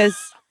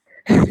 Because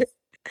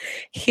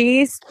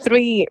he's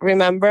 3,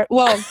 remember?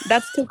 Well,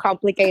 that's too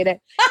complicated.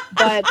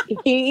 But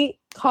he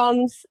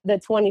comes the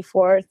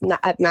 24th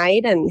at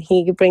night and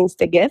he brings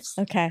the gifts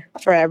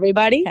for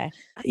everybody. Okay.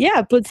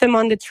 Yeah, puts them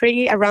on the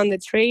tree, around the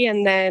tree,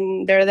 and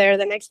then they're there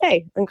the next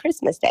day on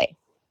Christmas Day.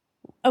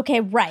 Okay,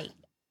 right.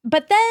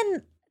 But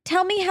then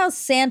tell me how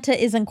Santa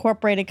is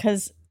incorporated,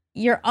 because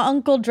your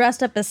uncle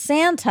dressed up as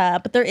Santa,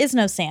 but there is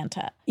no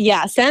Santa.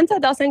 Yeah, Santa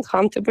doesn't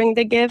come to bring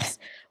the gifts,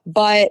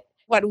 but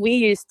what we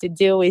used to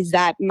do is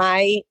that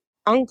my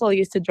uncle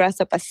used to dress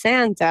up as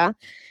Santa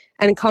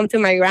and come to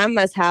my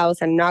grandma's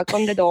house and knock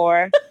on the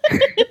door.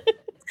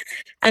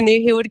 And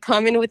he would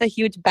come in with a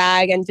huge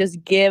bag and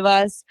just give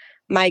us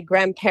my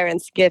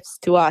grandparents' gifts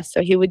to us.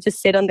 So he would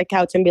just sit on the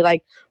couch and be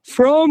like,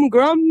 "From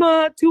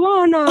Grandma to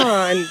Anna,"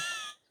 and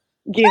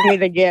give me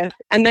the gift.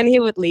 And then he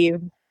would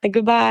leave. Like,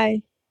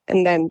 goodbye.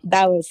 And then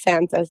that was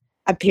Santa's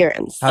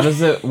appearance. How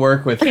does it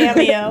work with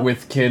Cameo.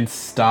 with kids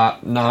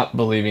stop not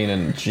believing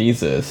in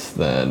Jesus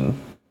then?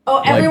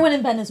 Oh, everyone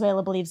in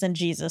Venezuela believes in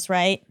Jesus,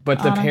 right?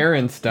 But the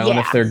parents don't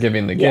if they're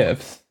giving the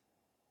gifts.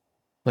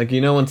 Like,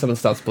 when someone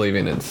stops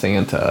believing in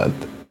Santa,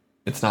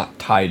 it's not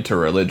tied to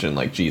religion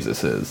like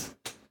Jesus is.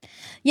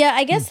 Yeah,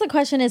 I guess the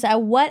question is,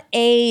 at what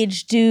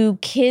age do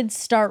kids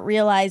start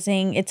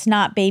realizing it's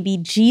not baby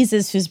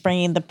Jesus who's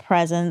bringing the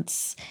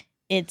presents,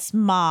 it's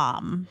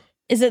mom?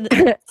 Is it?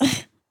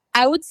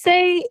 I would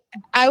say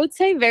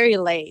very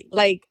late.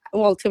 Like,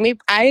 well, to me,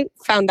 I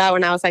found out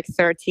when I was like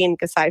 13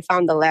 because I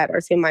found the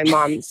letters in my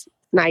mom's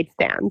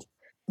nightstand.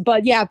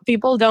 But yeah,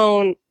 people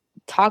don't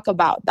talk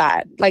about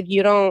that. Like,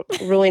 you don't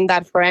ruin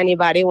that for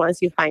anybody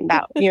once you find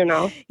out,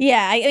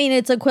 Yeah, I mean,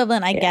 it's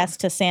equivalent, I guess,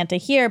 to Santa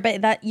here,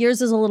 but that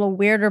yours is a little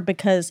weirder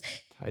because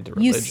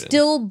you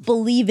still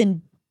believe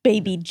in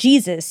baby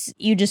Jesus.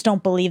 You just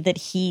don't believe that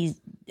he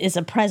is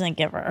a present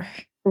giver.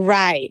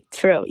 Right.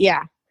 True.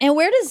 Yeah. And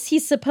where does he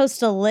supposed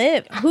to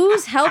live?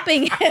 Who's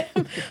helping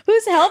him?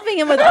 Who's helping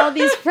him with all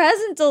these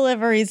present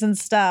deliveries and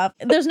stuff?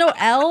 There's no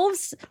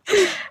elves?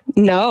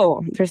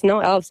 No, there's no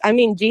elves. I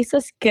mean,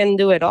 Jesus can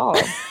do it all,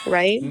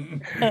 right?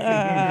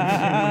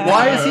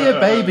 Why is he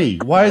a baby?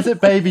 Why is it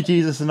baby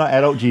Jesus and not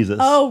adult Jesus?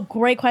 Oh,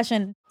 great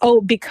question.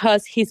 Oh,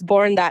 because he's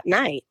born that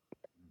night.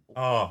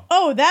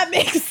 Oh, that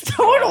makes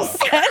total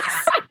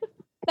sense.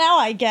 Now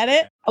I get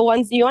it.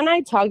 Once you and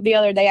I talked the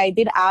other day, I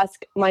did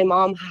ask my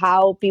mom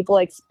how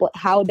people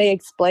how they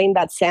explain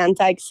that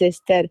Santa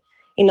existed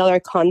in other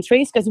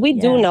countries, because we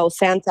do know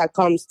Santa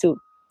comes to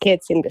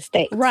kids in the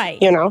States, right?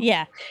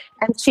 Yeah.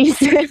 And she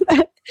said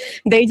that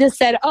they just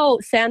said, "Oh,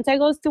 Santa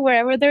goes to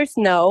wherever there's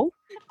snow,"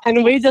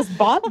 and we just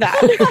bought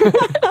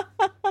that.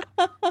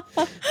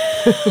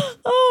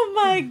 Oh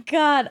my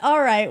God!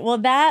 All right, well,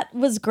 that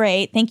was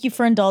great. Thank you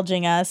for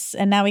indulging us,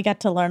 and now we got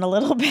to learn a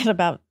little bit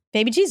about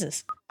baby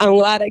Jesus. I'm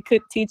glad I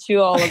could teach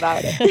you all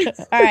about it.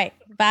 All right.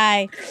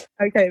 Bye.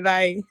 Okay.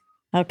 Bye.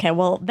 Okay.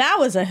 Well, that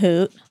was a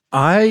hoot.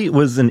 I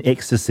was in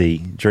ecstasy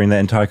during that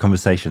entire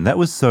conversation. That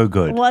was so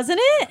good.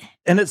 Wasn't it?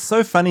 And it's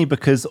so funny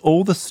because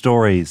all the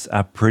stories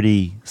are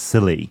pretty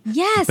silly.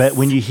 Yes. But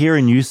when you hear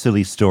a new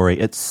silly story,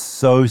 it's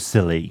so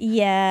silly.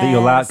 Yeah. That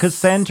you're allowed, because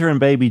Santa and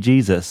baby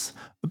Jesus,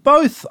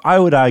 both, I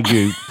would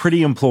argue,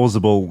 pretty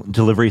implausible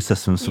delivery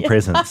systems for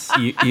presents.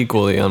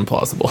 Equally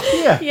implausible.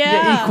 Yeah,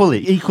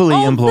 equally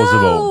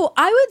implausible. Oh,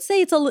 I would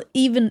say it's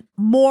even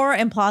more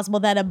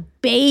implausible that a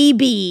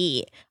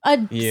baby,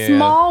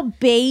 small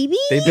baby.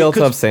 They built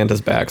up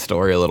Santa's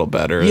backstory a little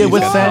better. Yeah,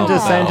 with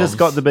Santa's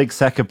got the big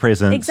sack of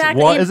presents.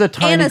 Exactly. What is a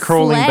tiny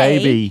crawling sleigh.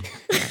 baby?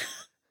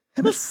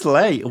 And a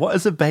sleigh. What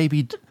is a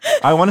baby?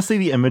 I want to see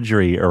the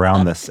imagery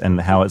around this and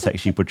how it's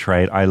actually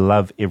portrayed. I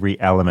love every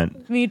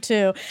element. Me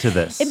too. To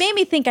this. It made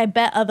me think, I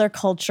bet other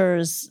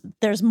cultures,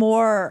 there's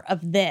more of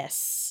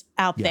this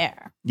out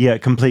there. Yeah,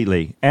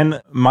 completely.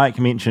 And Mike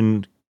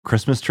mentioned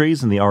Christmas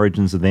trees and the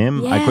origins of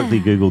them. I quickly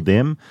Googled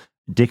them.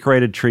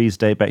 Decorated trees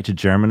date back to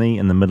Germany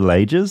in the Middle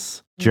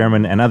Ages.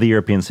 German and other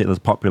European settlers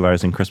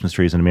popularizing Christmas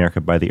trees in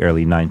America by the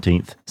early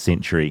 19th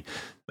century.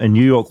 A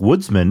New York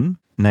woodsman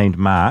named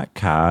Mark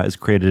Carr is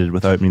credited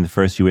with opening the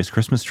first U.S.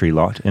 Christmas tree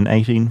lot in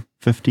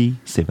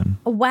 1857.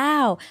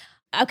 Wow.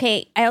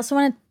 Okay, I also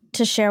wanted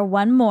to share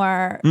one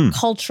more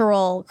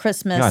cultural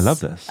Christmas I love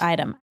this.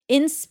 item.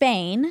 In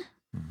Spain,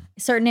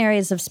 certain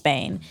areas of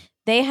Spain,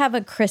 they have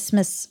a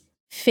Christmas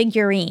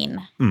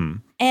figurine.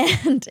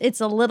 And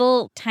it's a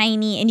little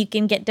tiny, and you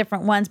can get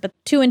different ones, but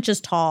 2 inches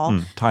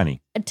tall.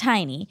 Tiny.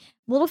 Tiny.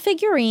 Little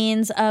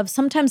figurines of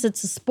sometimes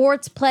it's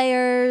sports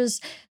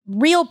players,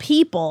 real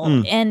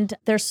people, and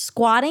they're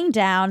squatting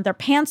down, their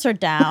pants are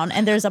down,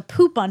 and there's a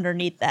poop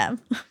underneath them.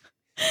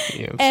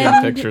 Yeah,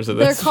 I've seen pictures of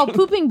this. They're called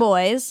pooping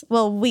boys.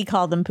 Well, we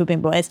call them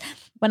pooping boys.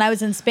 When I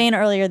was in Spain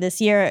earlier this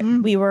year,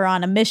 we were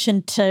on a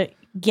mission to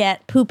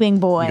get pooping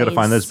boys. You got to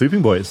find those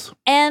pooping boys.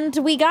 And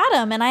we got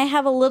them. And I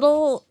have a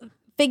little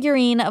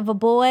figurine of a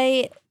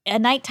boy, a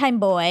nighttime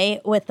boy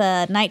with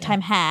a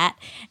nighttime hat,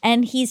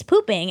 and he's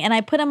pooping. And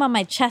I put him on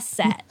my chess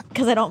set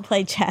because I don't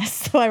play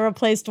chess. So I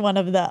replaced one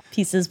of the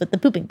pieces with the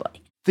pooping boy.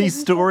 These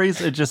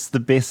stories are just the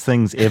best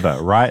things ever,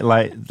 right?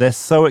 Like, they're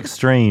so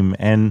extreme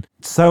and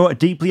so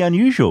deeply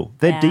unusual.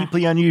 They're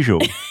deeply unusual.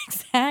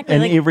 Exactly.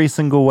 In every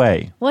single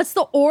way. What's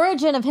the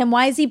origin of him?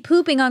 Why is he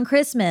pooping on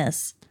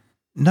Christmas?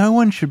 No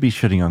one should be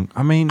shitting on.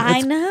 I mean,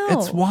 I know.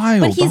 It's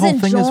wild. But he's the whole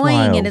thing is enjoying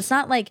wild. it. It's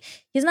not like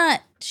he's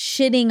not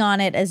shitting on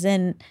it as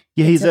in.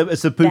 Yeah,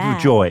 it's a poop of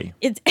joy.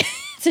 It's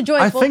a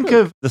joyful I think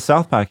poop. of the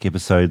South Park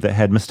episode that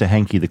had Mr.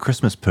 Hanky the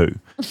Christmas poo,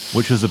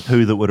 which was a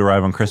poo that would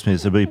arrive on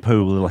Christmas. It'd be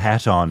poo with a little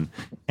hat on,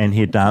 and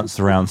he'd dance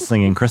around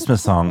singing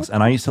Christmas songs.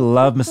 And I used to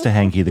love Mr.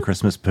 Hanky the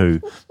Christmas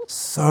poo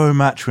so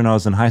much when I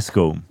was in high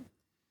school.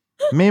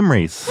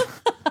 Memories.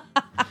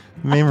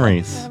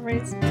 Memories.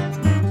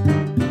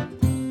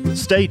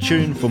 Stay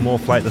tuned for more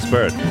Flightless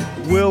Bird.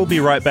 We'll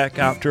be right back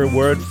after a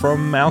word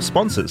from our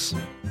sponsors.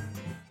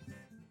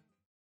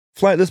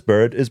 Flightless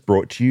Bird is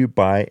brought to you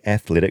by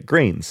Athletic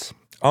Greens.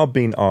 I've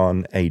been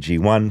on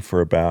AG1 for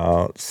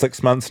about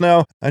 6 months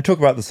now. I talk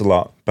about this a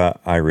lot,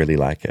 but I really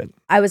like it.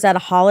 I was at a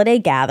holiday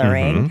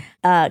gathering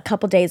a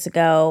couple days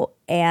ago,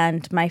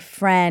 and my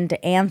friend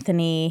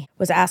Anthony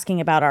was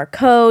asking about our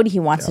code. He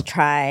wants to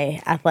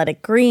try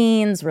Athletic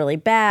Greens really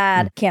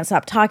bad. Can't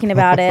stop talking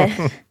about it.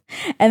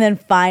 And then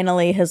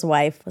finally his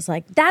wife was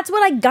like, "That's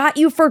what I got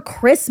you for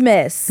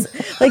Christmas."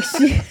 Like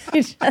she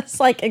just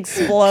like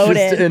exploded.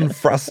 Just in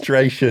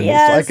frustration.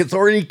 Yes. It's like, it's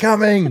already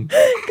coming.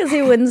 Because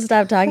he wouldn't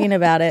stop talking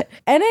about it.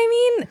 And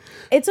I mean,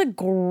 it's a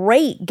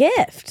great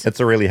gift.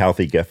 It's a really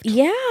healthy gift.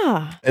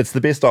 Yeah. It's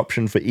the best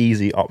option for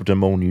easy,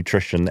 optimal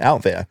nutrition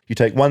out there. You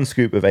take 1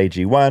 scoop of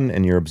AG1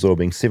 and you're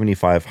absorbing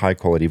 75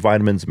 high-quality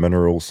vitamins,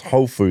 minerals,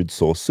 whole food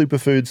source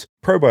superfoods,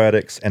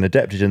 probiotics, and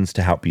adaptogens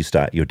to help you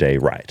start your day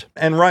right.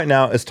 And right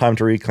now, it's time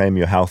to reclaim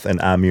your health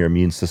and arm your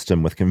immune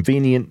system with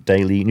convenient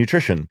daily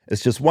nutrition.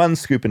 It's just 1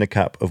 scoop in a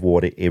cup of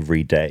water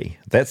every day.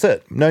 That's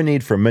it. No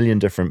need for a million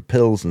different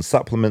pills and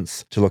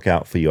supplements to look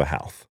out for your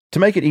health. To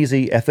make it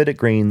easy, Athletic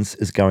Greens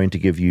is going to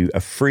give you a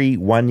free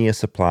 1-year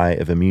supply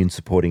of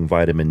immune-supporting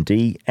vitamin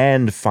D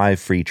and 5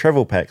 free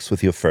travel packs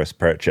with your first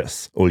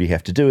purchase. All you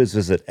have to do is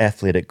visit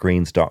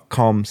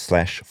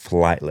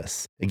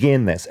athleticgreens.com/flightless.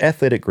 Again, that's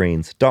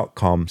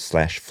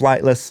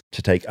athleticgreens.com/flightless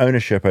to take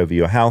ownership over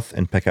your health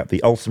and pick up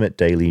the ultimate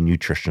daily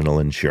nutritional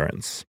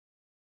insurance.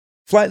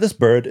 Flightless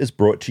Bird is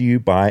brought to you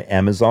by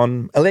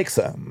Amazon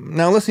Alexa.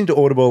 Now, listening to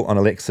Audible on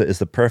Alexa is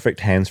the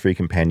perfect hands-free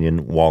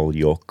companion while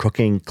you're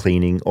cooking,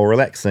 cleaning, or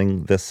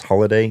relaxing this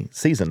holiday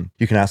season.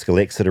 You can ask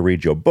Alexa to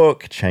read your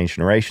book, change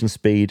narration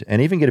speed,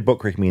 and even get a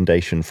book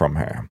recommendation from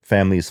her.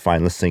 Families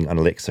find listening on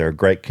Alexa a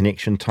great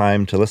connection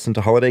time to listen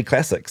to holiday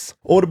classics.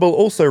 Audible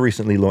also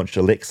recently launched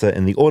Alexa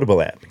in the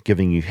Audible app,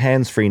 giving you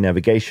hands-free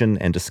navigation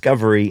and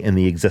discovery in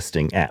the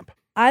existing app.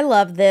 I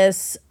love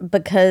this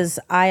because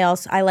I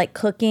like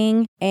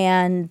cooking,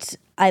 and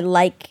I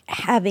like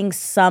having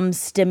some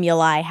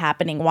stimuli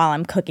happening while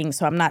I'm cooking,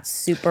 so I'm not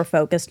super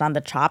focused on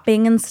the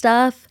chopping and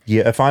stuff.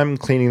 Yeah, if I'm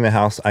cleaning the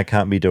house, I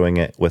can't be doing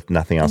it with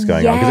nothing else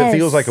going on because it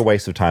feels like a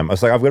waste of time. I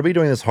was like, I've got to be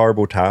doing this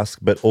horrible task,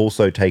 but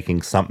also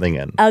taking something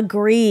in.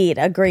 Agreed.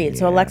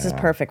 So Alexa's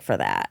perfect for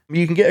that.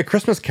 You can get A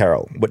Christmas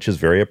Carol, which is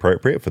very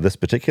appropriate for this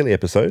particular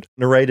episode,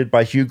 narrated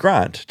by Hugh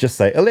Grant. Just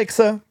say,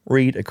 Alexa,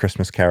 read A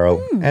Christmas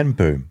Carol, and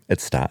boom, it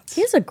starts.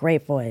 He has a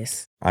great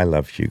voice. I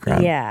love Hugh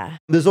Grant. Yeah.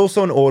 There's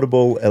also an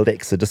Audible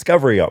Alexa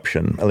discovery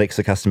option.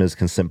 Alexa customers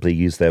can simply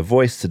use their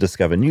voice to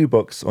discover new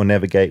books or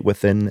navigate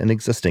within an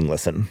existing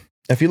listen.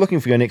 If you're looking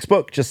for your next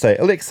book, just say,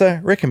 Alexa,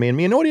 recommend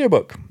me an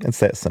audiobook. It's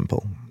that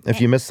simple. If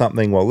you miss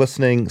something while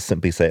listening,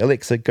 simply say,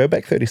 Alexa, go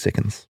back 30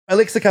 seconds.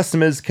 Alexa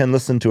customers can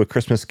listen to A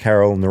Christmas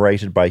Carol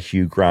narrated by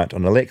Hugh Grant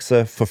on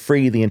Alexa for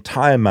free the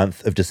entire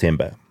month of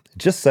December.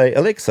 Just say,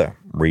 Alexa,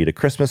 read A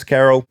Christmas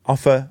Carol.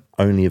 Offer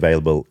only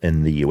available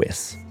in the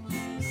US.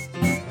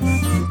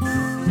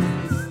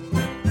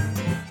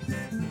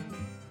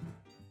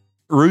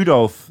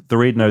 Rudolph the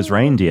Red-Nosed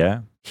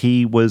Reindeer,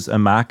 he was a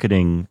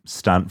marketing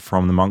stunt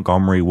from the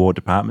Montgomery Ward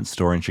department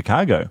store in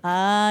Chicago.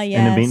 Yes.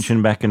 An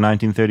invention back in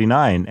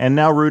 1939. And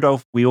now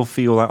Rudolph, we all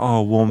feel like,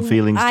 warm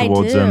feelings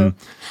towards him.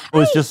 It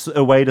was just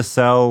a way to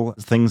sell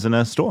things in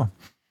a store.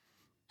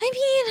 I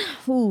mean,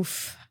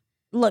 oof.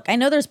 Look, I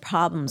know there's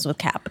problems with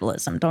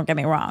capitalism. Don't get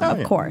me wrong,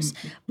 of course.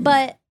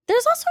 But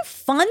there's also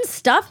fun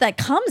stuff that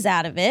comes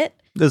out of it.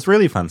 There's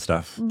really fun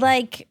stuff.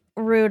 Like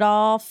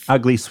Rudolph.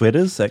 Ugly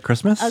sweaters at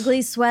Christmas.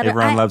 Ugly sweater.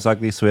 Everyone loves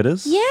ugly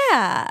sweaters.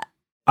 Yeah.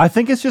 I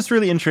think it's just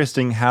really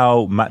interesting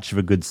how much of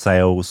a good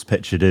sales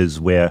pitch it is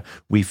where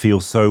we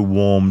feel so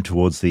warm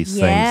towards these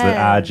things that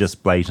are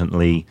just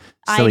blatantly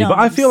silly. But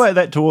I feel like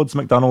that towards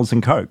McDonald's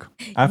and Coke.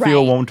 I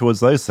feel warm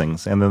towards those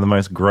things, and they're the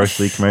most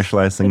grossly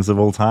commercialized things of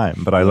all time,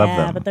 but I love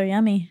them. Yeah, but they're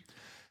yummy.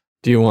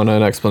 Do you want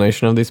an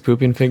explanation of these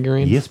pooping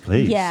figurines? Yes,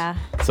 please. Yeah.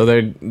 So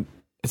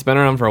it's been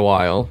around for a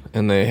while,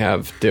 and they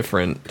have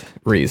different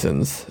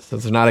reasons. So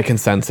there's not a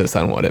consensus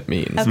on what it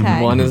means.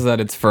 Okay. One is that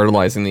it's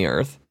fertilizing the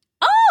earth.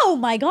 Oh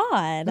my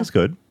God. That's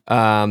good.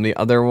 The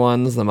other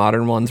ones, the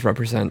modern ones,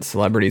 represent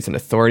celebrities and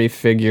authority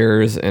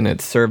figures, and it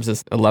serves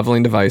as a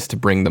leveling device to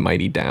bring the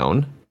mighty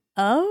down.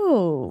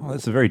 Oh. Well,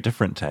 that's a very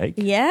different take.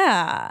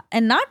 Yeah.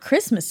 And not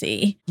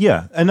Christmassy.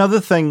 Yeah. Another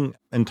thing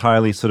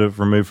entirely sort of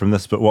removed from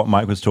this, but what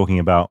Mike was talking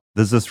about,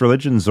 there's this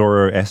religion,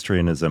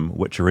 Zoroastrianism,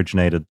 which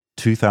originated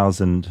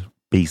 2000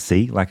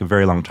 BC, like a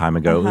very long time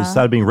ago. It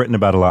started being written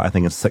about a lot, I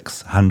think, in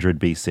 600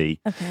 BC.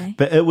 Okay.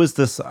 But it was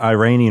this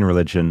Iranian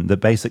religion that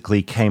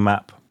basically came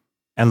up.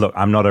 And look,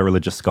 I'm not a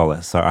religious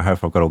scholar, so I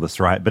hope I've got all this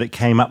right. But it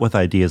came up with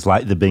ideas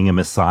like there being a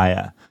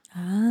Messiah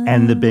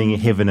and there being a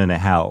heaven and a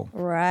hell.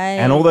 Right.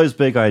 And all those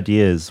big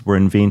ideas were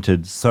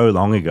invented so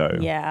long ago.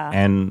 Yeah.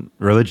 And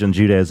religion,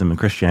 Judaism and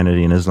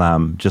Christianity and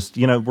Islam, just,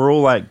 we're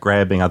all like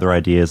grabbing other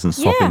ideas and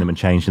swapping them and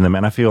changing them.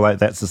 And I feel like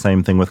that's the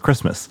same thing with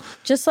Christmas.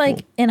 Just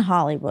like in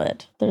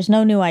Hollywood, there's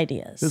no new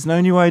ideas. There's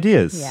no new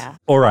ideas. Yeah.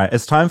 All right,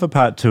 it's time for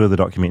part 2 of the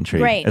documentary.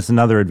 Great. It's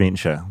another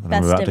adventure that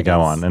I'm about to go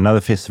on.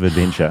 Another festive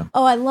adventure.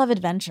 Oh, I love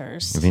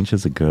adventures.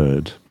 Adventures are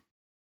good.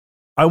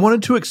 I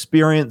wanted to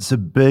experience a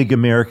big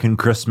American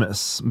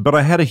Christmas, but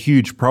I had a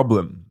huge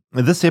problem.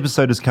 This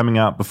episode is coming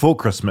out before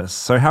Christmas,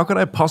 so how could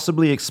I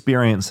possibly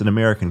experience an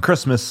American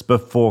Christmas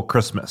before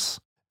Christmas?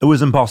 It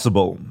was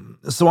impossible.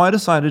 So I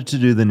decided to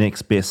do the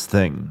next best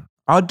thing.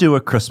 I'd do a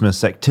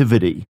Christmas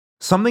activity,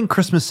 something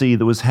Christmassy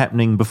that was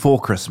happening before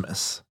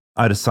Christmas.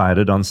 I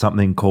decided on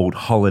something called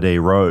Holiday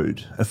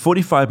Road, a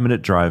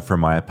 45-minute drive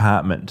from my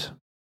apartment.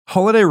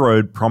 Holiday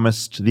Road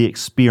promised the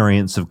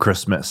experience of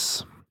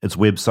Christmas. Its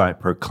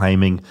website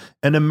proclaiming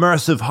an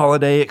immersive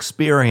holiday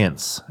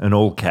experience in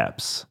all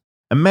caps.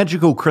 A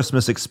magical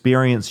Christmas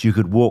experience you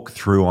could walk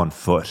through on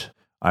foot.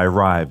 I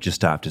arrived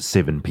just after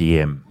 7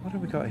 p.m. What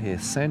have we got here?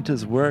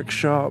 Santa's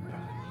workshop.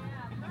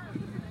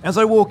 As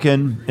I walk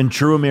in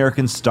true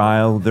American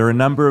style, there are a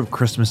number of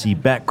Christmassy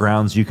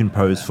backgrounds you can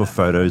pose for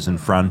photos in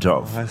front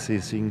of. I see,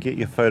 so you can get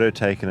your photo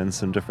taken in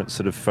some different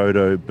sort of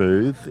photo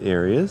booth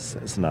areas.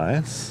 That's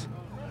nice.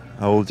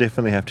 I will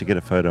definitely have to get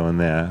a photo in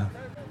there.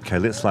 Okay,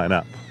 let's line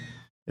up.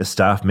 A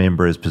staff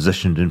member is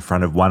positioned in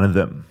front of one of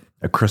them,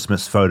 a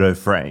Christmas photo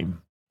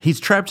frame. He's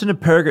trapped in a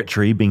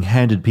purgatory being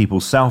handed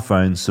people's cell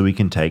phones so he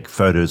can take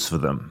photos for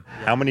them.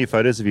 How many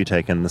photos have you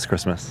taken this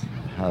Christmas?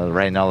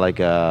 Right now, like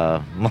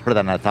more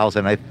than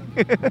 1,000.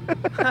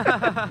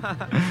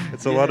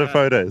 It's a lot of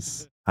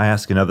photos. I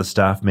ask another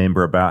staff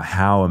member about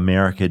how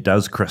America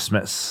does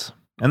Christmas,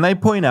 and they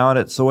point out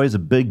it's always a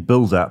big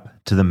build-up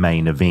to the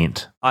main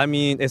event. I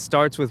mean, it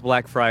starts with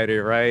Black Friday,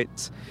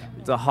 right?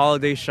 The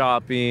holiday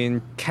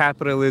shopping,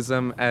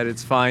 capitalism at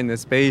its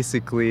finest,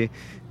 basically.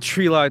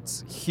 Tree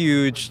lots,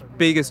 huge,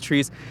 biggest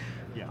trees.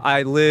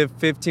 I live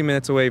 15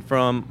 minutes away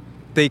from,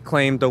 they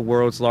claim, the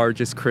world's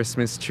largest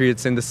Christmas tree.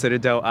 It's in the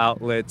Citadel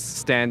Outlets,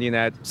 standing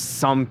at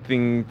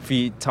something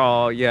feet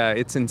tall. Yeah,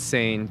 it's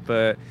insane,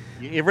 but...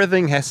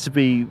 Everything has to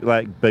be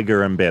like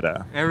bigger and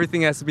better.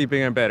 Everything has to be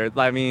bigger and better.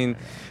 I mean,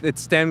 it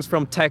stems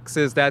from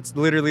Texas. That's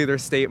literally their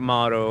state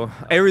motto.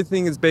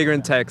 Everything is bigger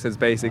in Texas,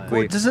 basically.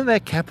 Well, doesn't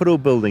that Capitol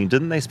building,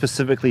 didn't they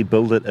specifically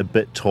build it a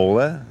bit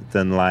taller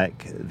than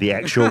like the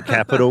actual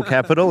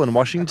Capitol in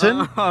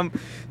Washington?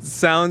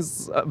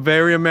 Sounds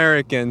very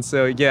American.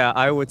 So yeah,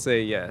 I would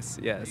say yes.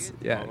 Yeah.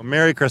 Well,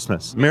 Merry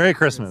Christmas. Merry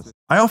Christmas.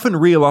 I often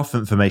reel off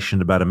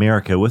information about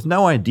America with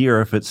no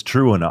idea if it's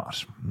true or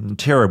not.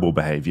 Terrible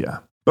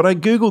behavior. But I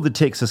Googled the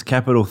Texas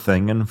Capitol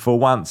thing, and for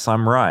once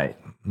I'm right.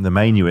 The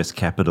main US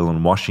Capitol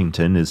in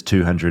Washington is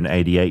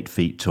 288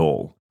 feet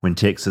tall. When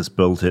Texas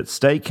built its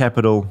state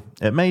capitol,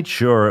 it made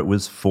sure it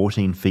was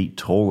 14 feet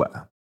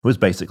taller. It was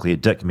basically a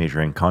dick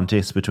measuring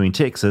contest between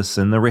Texas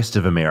and the rest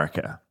of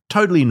America.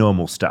 Totally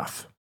normal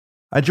stuff.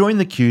 I joined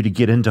the queue to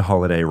get into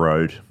Holiday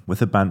Road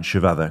with a bunch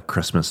of other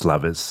Christmas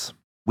lovers.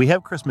 We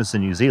have Christmas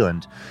in New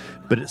Zealand,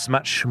 but it's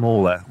much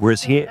smaller,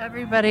 whereas here...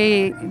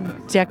 Everybody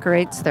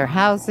decorates their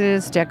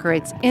houses,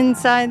 decorates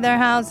inside their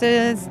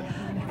houses.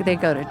 They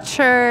go to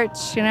church,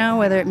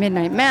 whether at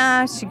midnight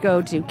mass, you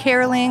go do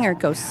caroling or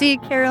go see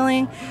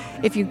caroling.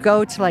 If you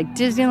go to like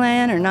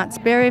Disneyland or Knott's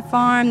Berry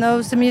Farm,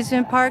 those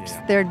amusement parks,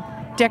 they're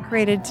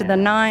decorated to the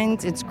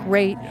nines. It's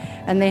great.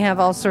 And they have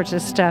all sorts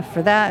of stuff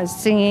for that,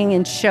 singing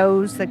and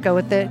shows that go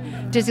with it.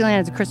 Disneyland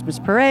has a Christmas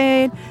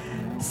parade.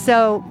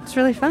 So it's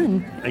really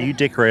fun. Are you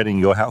decorating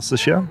your house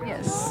this year?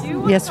 Yes.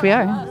 Yes, we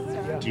are.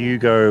 Do you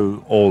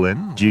go all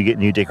in? Do you get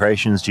new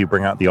decorations? Do you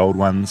bring out the old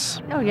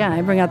ones? Oh, yeah,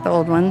 I bring out the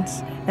old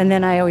ones. And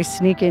then I always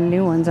sneak in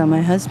new ones on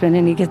my husband,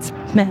 and he gets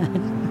mad.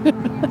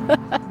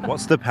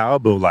 What's the power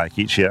bill like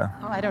each year?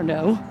 Oh, I don't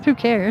know. Who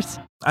cares?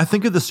 I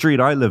think of the street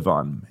I live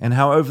on and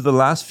how over the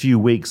last few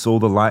weeks all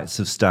the lights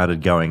have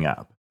started going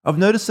up. I've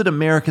noticed that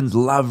Americans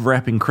love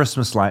wrapping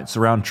Christmas lights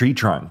around tree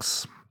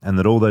trunks, and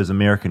that all those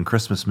American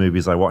Christmas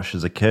movies I watched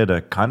as a kid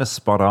are kind of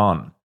spot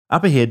on.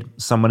 Up ahead,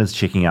 someone is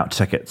checking out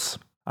tickets.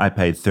 I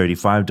paid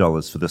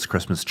 $35 for this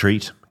Christmas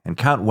treat and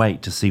can't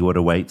wait to see what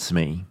awaits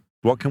me.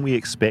 What can we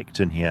expect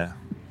in here?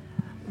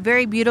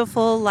 Very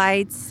beautiful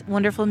lights,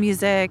 wonderful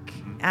music,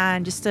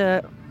 and just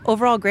a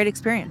overall great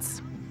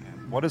experience.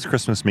 What does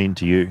Christmas mean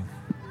to you?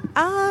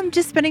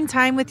 Just spending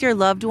time with your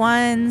loved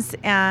ones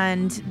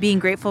and being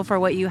grateful for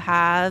what you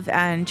have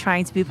and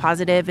trying to be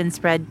positive and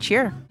spread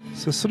cheer.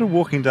 So sort of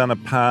walking down a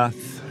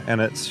path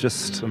and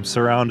I'm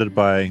surrounded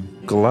by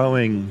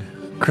glowing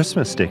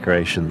Christmas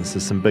decorations.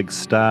 There's some big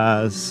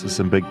stars, there's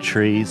some big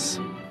trees.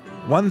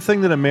 One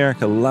thing that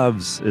America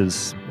loves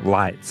is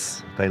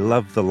lights. They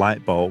love the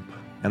light bulb,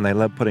 and they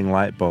love putting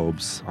light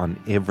bulbs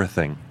on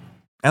everything.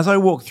 As I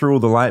walk through all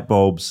the light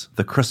bulbs,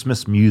 the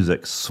Christmas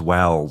music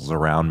swells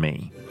around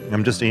me.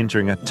 I'm just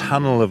entering a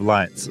tunnel of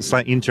lights. It's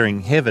like entering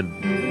heaven.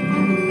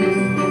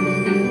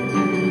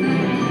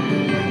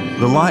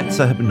 The lights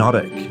are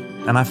hypnotic,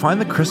 and I find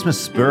the Christmas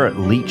spirit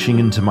leaching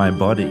into my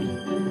body.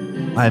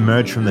 I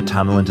emerge from the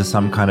tunnel into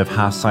some kind of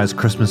half-sized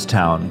Christmas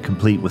town,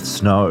 complete with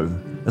snow.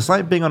 It's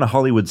like being on a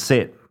Hollywood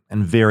set,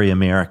 and very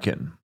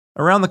American.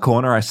 Around the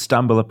corner, I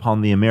stumble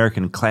upon the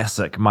American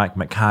classic Mike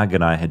McHargue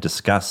and I had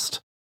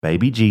discussed,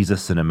 Baby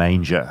Jesus in a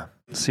Manger.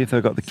 See if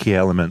they've got the key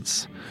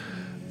elements.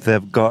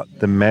 They've got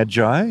the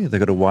Magi, they've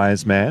got a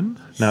wise man.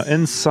 Now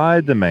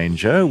inside the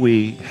manger,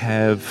 we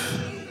have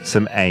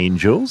some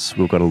angels.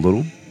 We've got a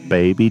little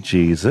baby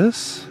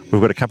Jesus. We've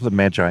got a couple of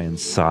Magi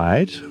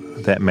inside.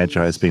 That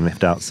Magi has been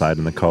left outside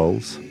in the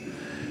coals.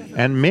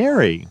 And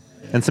Mary,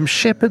 and some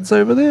shepherds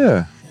over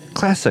there.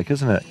 Classic,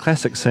 isn't it?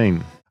 Classic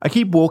scene. I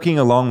keep walking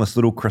along this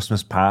little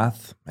Christmas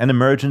path and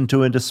emerge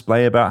into a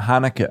display about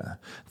Hanukkah,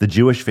 the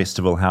Jewish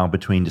festival held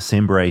between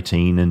December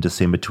 18 and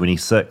December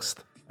 26th.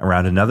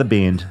 Around another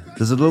bend,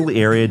 there's a little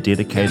area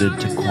dedicated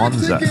to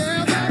Kwanzaa.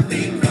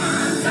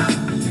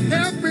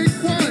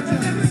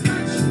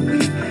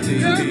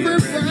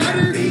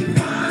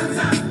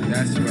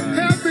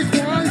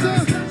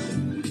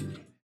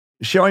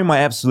 Showing my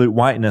absolute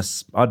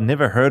whiteness, I'd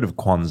never heard of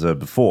Kwanzaa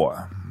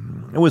before.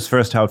 It was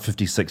first held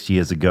 56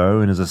 years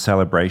ago and is a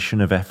celebration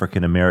of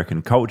African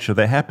American culture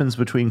that happens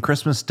between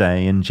Christmas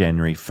Day and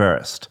January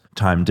 1st,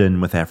 timed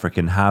in with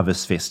African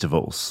harvest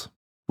festivals.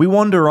 We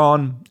wander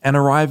on and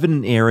arrive in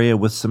an area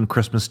with some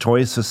Christmas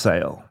toys for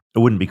sale. It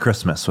wouldn't be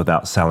Christmas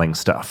without selling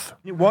stuff.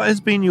 What has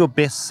been your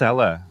best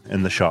seller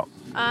in the shop?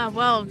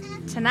 Well,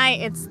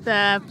 tonight it's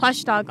the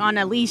plush dog on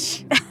a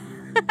leash.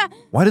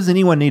 Why does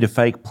anyone need a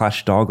fake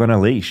plush dog on a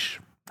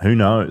leash? Who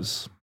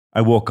knows? I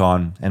walk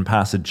on and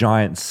pass a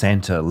giant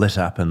Santa lit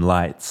up in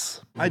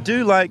lights. I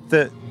do like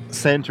that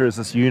Santa is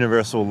this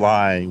universal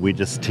lie we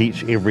just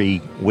teach every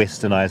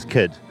westernized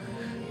kid.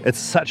 It's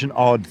such an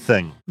odd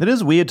thing. It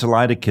is weird to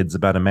lie to kids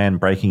about a man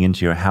breaking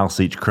into your house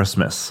each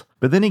Christmas.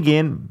 But then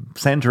again,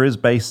 Santa is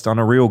based on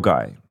a real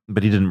guy,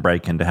 but he didn't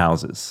break into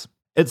houses.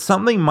 It's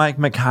something Mike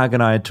McHargue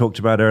and I had talked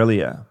about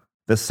earlier.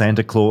 This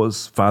Santa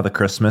Claus, Father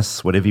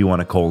Christmas, whatever you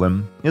want to call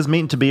him, is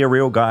meant to be a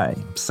real guy,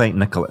 St.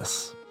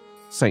 Nicholas.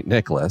 St.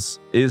 Nicholas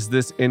is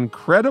this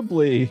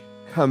incredibly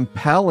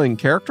compelling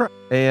character.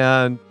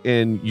 And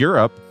in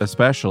Europe,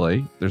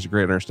 especially, there's a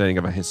great understanding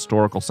of a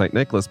historical St.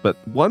 Nicholas. But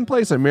one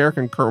place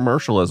American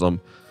commercialism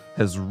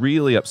has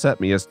really upset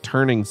me is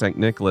turning St.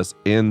 Nicholas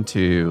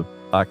into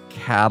a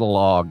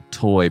catalog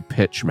toy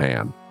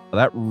pitchman.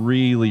 That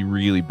really,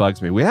 really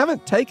bugs me. We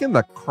haven't taken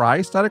the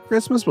Christ out of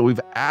Christmas, but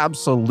we've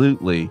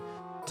absolutely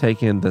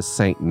taken the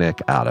St.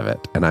 Nick out of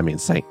it. And I mean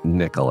St.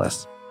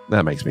 Nicholas.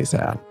 That makes me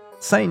sad.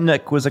 St.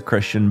 Nick was a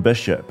Christian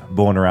bishop,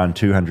 born around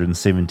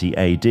 270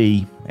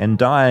 AD and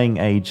dying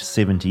aged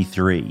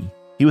 73.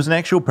 He was an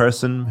actual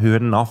person who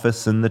had an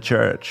office in the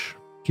church.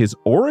 His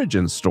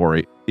origin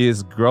story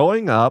is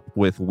growing up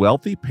with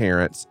wealthy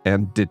parents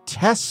and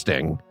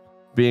detesting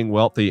being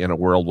wealthy in a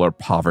world where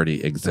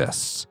poverty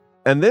exists.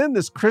 And then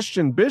this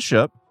Christian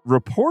bishop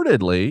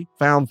reportedly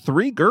found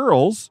 3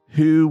 girls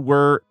who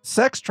were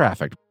sex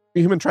trafficked,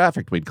 human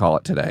trafficked, we'd call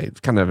it today. It's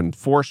kind of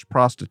enforced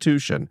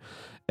prostitution.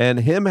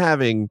 And him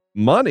having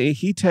money,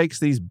 he takes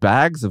these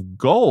bags of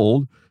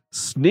gold,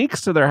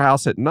 sneaks to their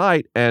house at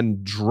night,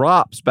 and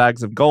drops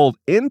bags of gold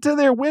into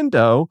their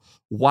window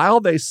while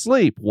they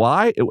sleep.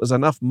 Why? It was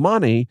enough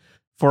money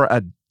for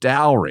a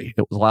dowry.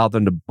 It allowed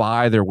them to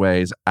buy their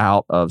ways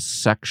out of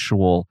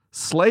sexual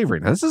slavery.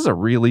 Now, this is a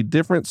really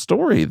different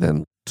story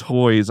than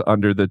toys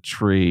under the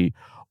tree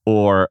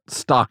or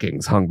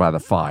stockings hung by the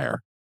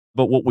fire.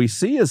 But what we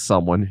see is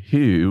someone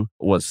who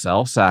was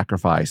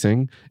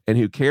self-sacrificing and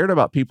who cared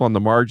about people on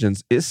the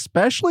margins,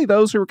 especially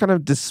those who were kind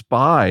of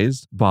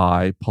despised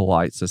by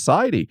polite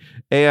society.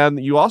 And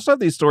you also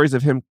have these stories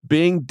of him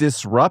being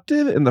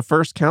disruptive in the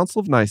First Council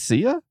of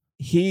Nicaea.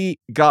 He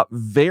got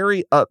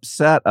very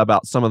upset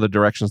about some of the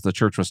directions the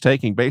church was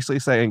taking, basically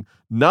saying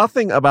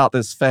nothing about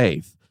this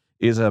faith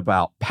is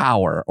about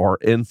power or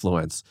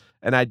influence.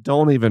 And I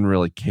don't even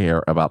really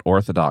care about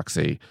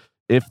orthodoxy.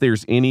 If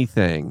there's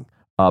anything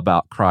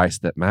about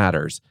Christ that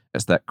matters,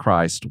 it's that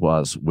Christ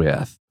was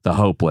with the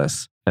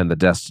hopeless and the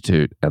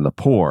destitute and the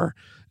poor.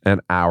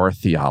 And our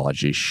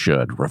theology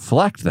should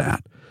reflect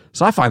that.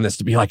 So I find this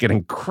to be like an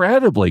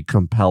incredibly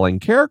compelling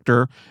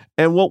character.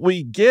 And what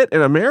we get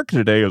in America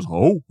today is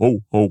ho, ho,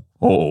 ho,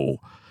 ho.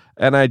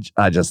 And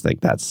I just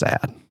think that's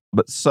sad.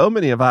 But so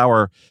many of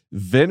our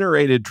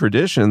venerated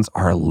traditions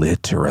are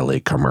literally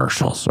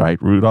commercials, right?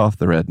 Rudolph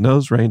the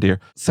Red-Nosed Reindeer,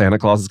 Santa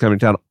Claus is coming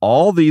to town.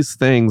 All these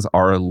things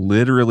are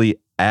literally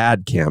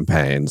ad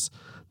campaigns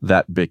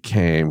that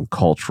became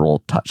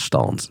cultural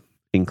touchstones,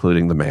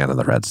 including the man in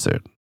the red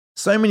suit.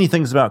 So many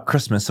things about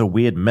Christmas are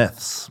weird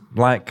myths.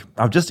 Like,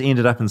 I've just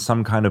ended up in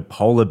some kind of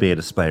polar bear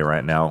display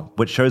right now,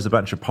 which shows a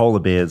bunch of polar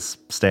bears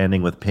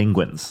standing with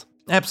penguins.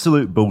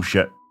 Absolute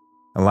bullshit.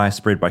 A lie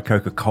spread by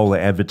Coca-Cola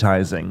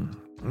advertising.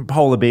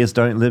 Polar bears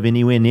don't live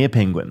anywhere near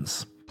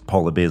penguins.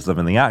 Polar bears live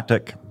in the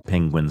Arctic,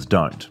 penguins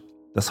don't.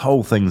 This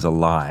whole thing's a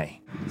lie.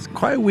 It's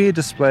quite a weird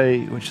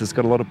display, which has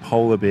got a lot of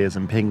polar bears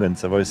and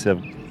penguins. I've always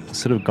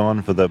sort of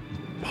gone for the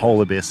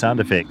polar bear sound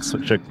effects,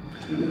 which are...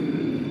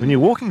 When you're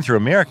walking through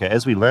America,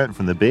 as we learned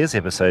from the bears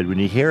episode, when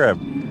you hear a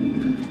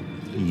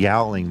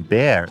yowling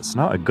bear, it's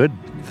not a good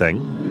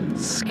thing.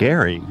 It's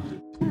scary.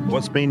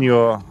 What's been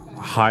your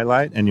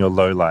highlight and your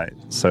low light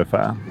so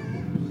far?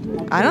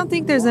 I don't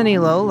think there's any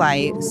low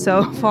light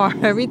so far.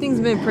 Everything's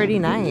been pretty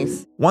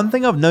nice. One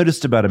thing I've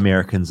noticed about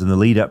Americans in the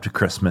lead up to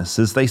Christmas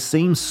is they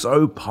seem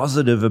so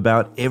positive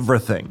about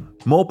everything.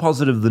 More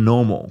positive than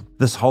normal.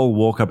 This whole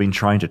walk I've been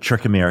trying to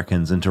trick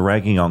Americans into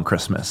ragging on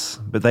Christmas,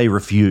 but they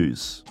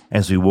refuse.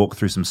 As we walk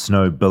through some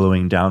snow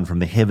billowing down from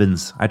the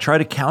heavens, I try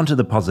to counter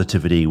the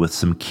positivity with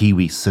some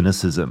Kiwi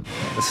cynicism.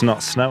 It's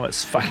not snow,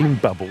 it's fucking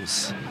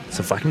bubbles. It's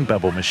a fucking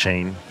bubble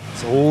machine.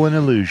 It's all an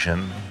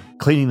illusion.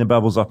 Cleaning the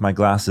bubbles off my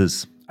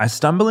glasses, I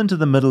stumble into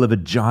the middle of a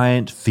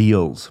giant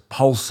field,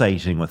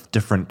 pulsating with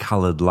different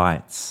coloured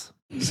lights.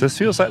 So this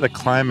feels like the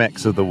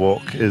climax of the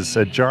walk is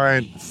a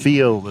giant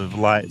field of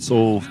lights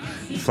all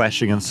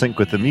flashing in sync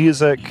with the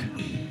music.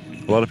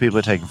 A lot of people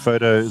are taking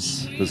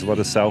photos, there's a lot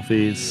of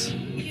selfies,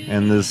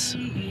 and there's,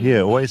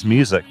 always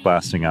music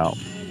blasting out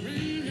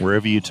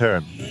wherever you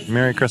turn.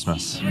 Merry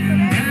Christmas.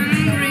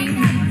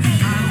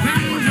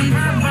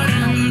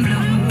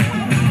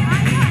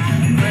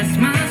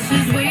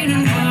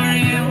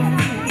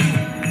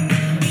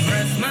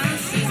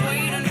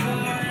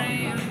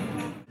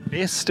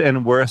 Best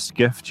and worst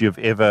gift you've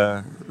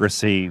ever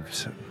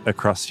received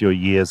across your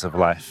years of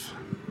life?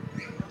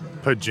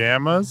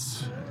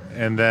 Pajamas,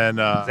 and then...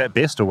 Is that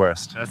best or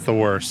worst? That's the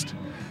worst.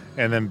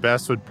 And then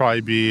best would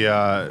probably be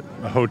a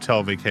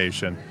hotel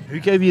vacation. Who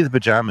gave you the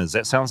pajamas?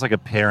 That sounds like a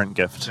parent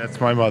gift. That's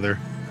my mother.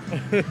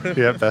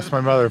 Yep, that's my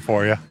mother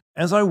for you.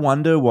 As I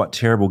wonder what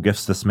terrible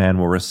gifts this man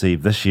will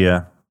receive this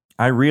year,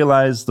 I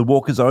realize the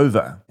walk is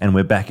over and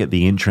we're back at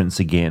the entrance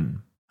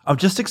again. I've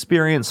just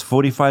experienced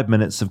 45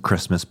 minutes of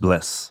Christmas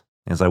bliss.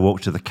 As I walk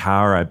to the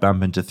car, I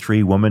bump into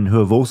 3 women who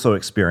have also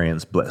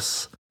experienced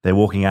bliss. They're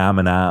walking arm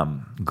in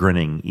arm,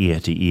 grinning ear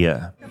to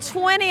ear.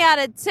 20 out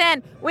of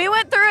 10. We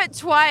went through it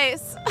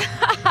twice.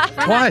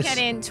 Twice? Not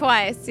kidding.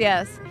 Twice,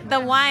 yes. The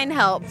wine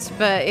helped,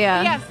 but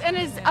yeah. Yes, and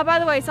it's, by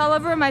the way, it's all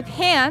over my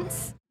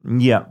pants.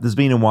 Yeah, there's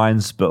been a wine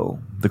spill.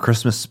 The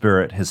Christmas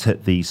spirit has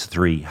hit these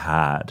 3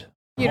 hard.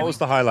 What was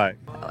the highlight?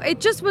 It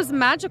just was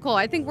magical.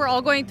 I think we're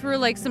all going through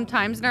like some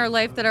times in our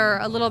life that are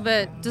a little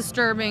bit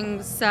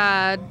disturbing,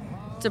 sad,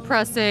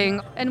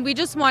 depressing, and we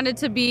just wanted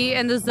to be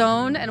in the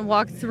zone and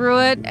walk through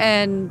it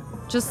and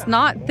just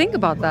not think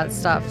about that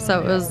stuff.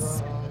 So it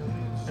was...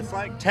 It's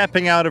like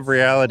tapping out of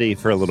reality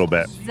for a little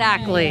bit.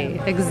 Exactly.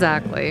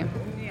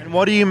 And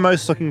what are you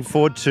most looking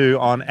forward to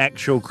on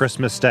actual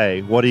Christmas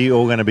Day? What are you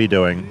all going to be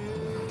doing?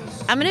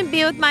 I'm going to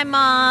be with my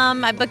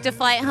mom. I booked a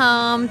flight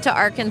home to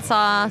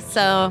Arkansas,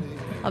 so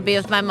I'll be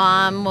with my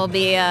mom. We'll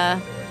be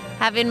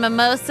having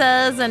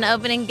mimosas and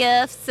opening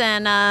gifts,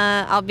 and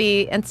I'll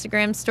be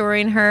Instagram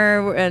storying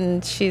her,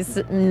 and she's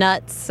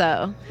nuts,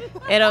 so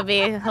it'll be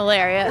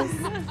hilarious.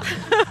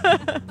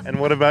 And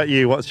what about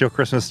you? What's your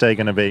Christmas Day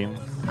going to be?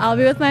 I'll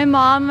be with my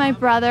mom, my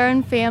brother,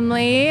 and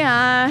family.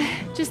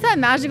 Just that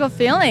magical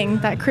feeling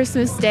that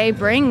Christmas Day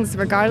brings,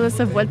 regardless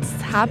of what's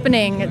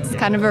happening. It's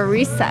kind of a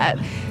reset,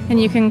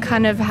 and you can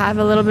kind of have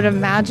a little bit of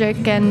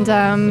magic and,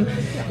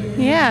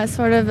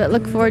 sort of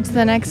look forward to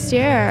the next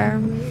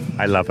year.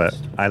 I love it.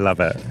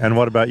 And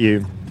what about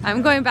you?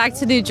 I'm going back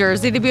to New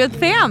Jersey to be with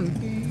fam.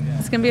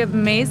 It's going to be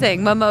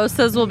amazing.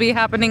 Mimosas will be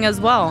happening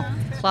as well.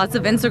 Lots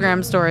of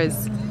Instagram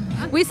stories.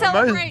 We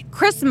celebrate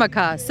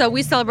Christmaka, so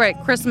we celebrate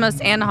Christmas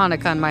and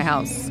Hanukkah in my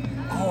house.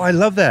 Oh, I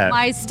love that.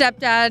 My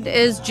stepdad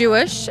is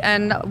Jewish,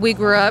 and we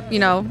grew up,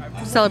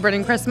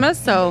 celebrating Christmas,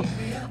 so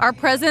our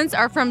presents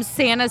are from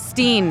Santa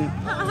Steen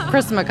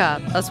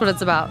Christmaka. That's what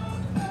it's about.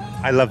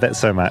 I love that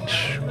so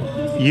much.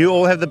 You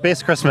all have the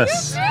best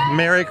Christmas.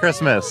 Merry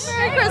Christmas.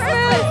 Merry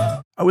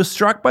Christmas. I was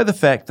struck by the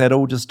fact they'd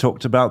all just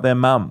talked about their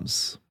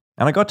mums.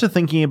 And I got to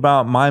thinking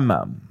about my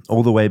mum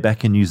all the way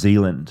back in New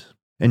Zealand.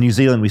 In New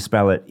Zealand, we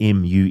spell it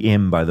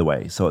M-U-M, by the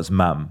way, so it's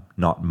mum,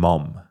 not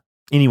mom.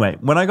 Anyway,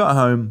 when I got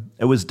home,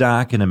 it was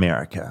dark in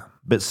America,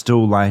 but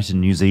still light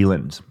in New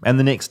Zealand, and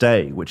the next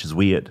day, which is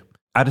weird.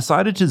 I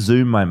decided to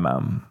Zoom my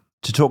mum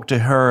to talk to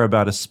her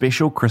about a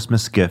special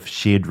Christmas gift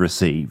she had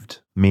received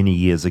many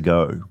years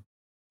ago.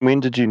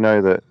 When did you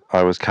know that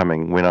I was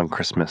coming? When on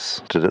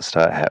Christmas did it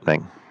start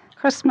happening?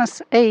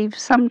 Christmas Eve,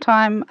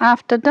 sometime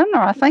after dinner,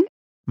 I think.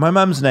 My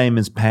mum's name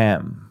is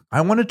Pam. I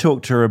want to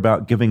talk to her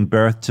about giving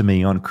birth to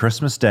me on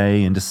Christmas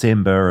Day in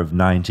December of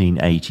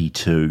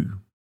 1982.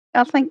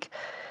 I think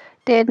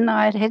Dad and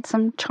I had had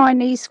some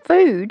Chinese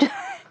food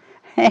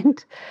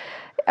and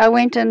I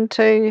went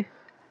into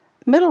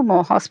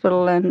Middlemore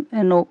Hospital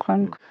in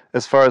Auckland.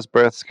 As far as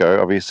births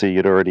go, obviously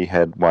you'd already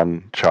had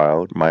one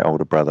child, my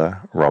older brother,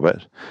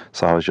 Robert,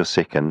 so I was your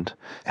second.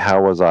 How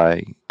was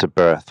I to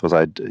birth? Was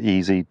I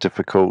easy,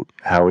 difficult?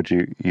 How would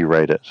you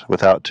rate it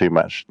without too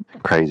much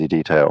crazy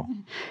detail?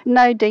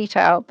 No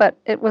detail, but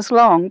it was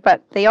long.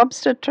 But the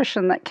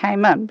obstetrician that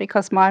came in,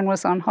 because mine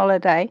was on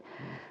holiday,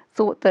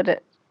 thought that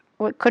it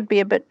could be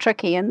a bit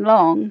tricky and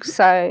long.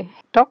 So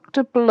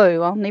Dr.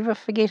 Blue, I'll never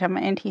forget him,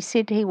 and he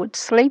said he would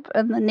sleep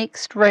in the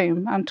next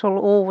room until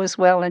all was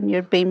well and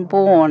you'd been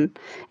born.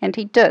 And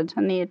he did,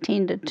 and he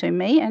attended to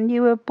me, and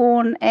you were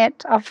born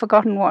at, I've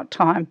forgotten what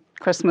time,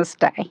 Christmas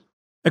Day.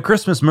 A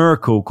Christmas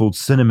miracle called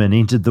cinnamon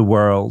entered the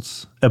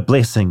world, a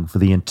blessing for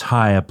the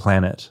entire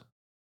planet.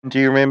 Do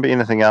you remember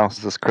anything else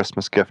as this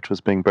Christmas gift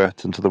was being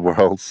birthed into the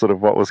world? Sort of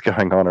what was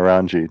going on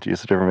around you? Do you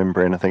sort of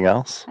remember anything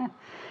else?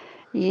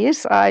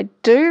 Yes, I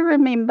do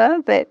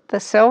remember that the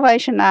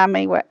Salvation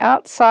Army were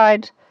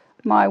outside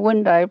my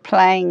window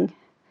playing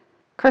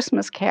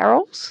Christmas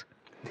carols,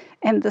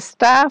 and the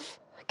staff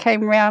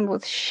came round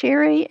with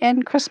sherry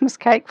and Christmas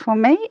cake for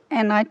me,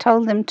 and I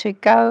told them to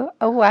go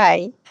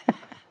away.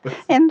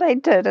 And they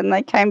did, and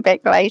they came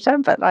back later,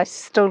 but I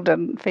still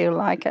didn't feel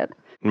like it.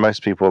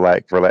 Most people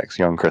like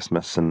relaxing on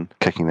Christmas and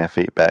kicking their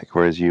feet back,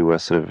 whereas you were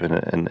sort of in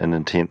an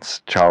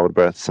intense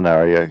childbirth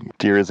scenario.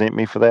 Do you resent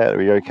me for that?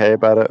 Are you okay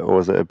about it, or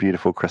was it a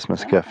beautiful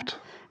Christmas gift?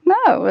 No,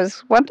 it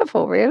was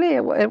wonderful, really.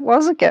 It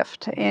was a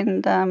gift,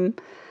 and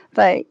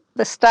the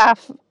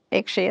staff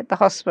actually at the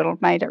hospital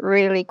made it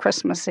really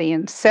Christmassy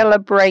and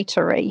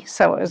celebratory,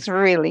 so it was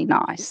really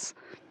nice.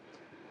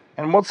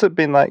 And what's it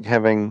been like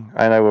having,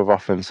 I know we've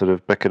often sort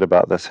of bickered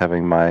about this,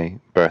 having my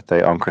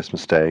birthday on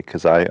Christmas Day,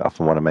 because I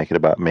often want to make it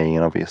about me,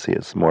 and obviously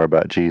it's more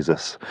about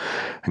Jesus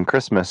and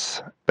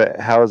Christmas. But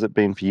how has it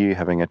been for you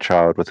having a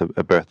child with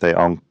a birthday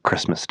on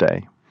Christmas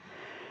Day?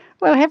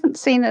 Well, I haven't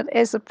seen it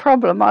as a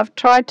problem. I've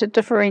tried to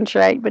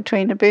differentiate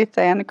between a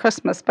birthday and a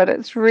Christmas, but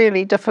it's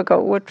really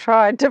difficult. We've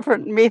tried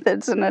different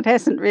methods and it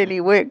hasn't really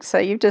worked, so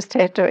you just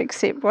have to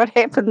accept what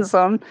happens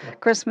on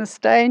Christmas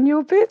Day and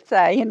your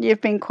birthday, and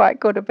you've been quite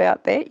good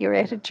about that. Your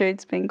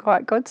attitude's been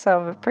quite good, so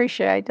I've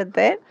appreciated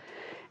that.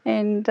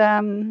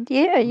 And,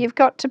 you've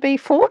got to be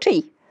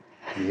 40.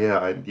 We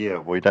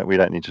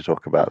don't need to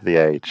talk about the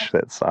age.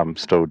 I'm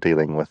still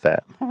dealing with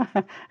that.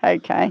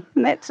 Okay,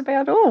 and that's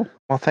about all.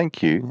 Well,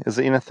 thank you. Is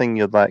there anything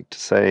you'd like to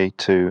say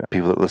to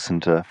people that listen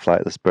to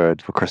Flightless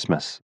Bird for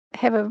Christmas?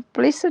 Have a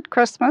blessed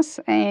Christmas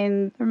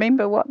and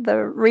remember what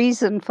the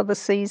reason for the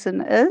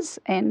season is,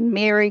 and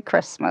Merry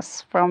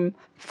Christmas from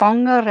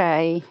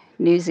Whangarei,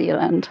 New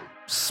Zealand.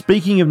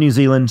 Speaking of New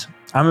Zealand,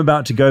 I'm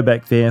about to go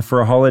back there for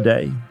a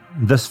holiday.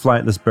 This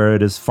Flightless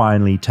Bird is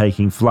finally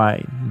taking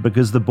flight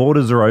because the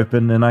borders are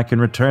open and I can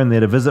return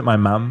there to visit my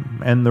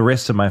mum and the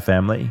rest of my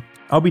family.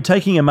 I'll be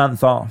taking a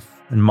month off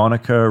and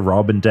Monica,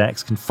 Rob and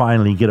Dax can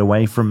finally get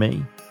away from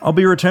me. I'll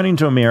be returning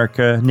to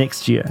America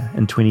next year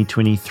in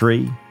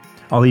 2023.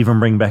 I'll even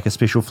bring back a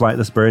special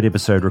Flightless Bird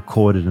episode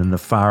recorded in the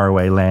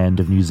faraway land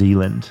of New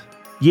Zealand.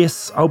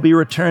 Yes, I'll be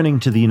returning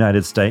to the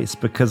United States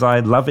because I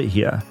love it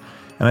here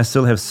and I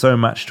still have so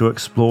much to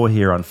explore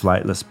here on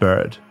Flightless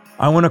Bird.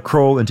 I want to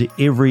crawl into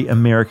every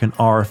American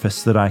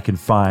orifice that I can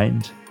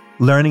find,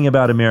 learning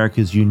about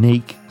America's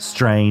unique,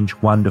 strange,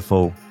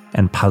 wonderful,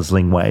 and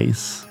puzzling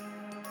ways.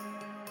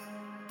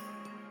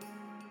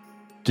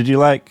 Did you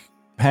like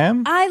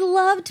Pam? I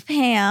loved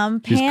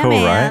Pam. She's Pam cool,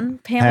 Ann.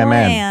 right? Pamela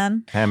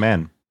Ann. Pam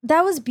Ann.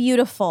 That was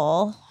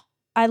beautiful.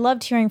 I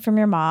loved hearing from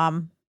your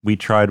mom. We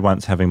tried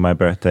once having my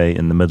birthday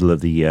in the middle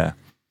of the year.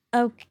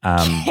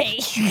 Okay.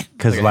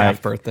 Because like a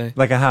half birthday?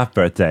 Like a half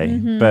birthday,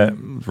 Mhm.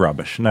 but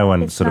rubbish. No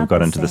one It's sort of not got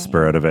the into the same.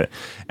 spirit of it.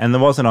 And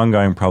there was an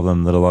ongoing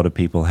problem that a lot of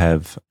people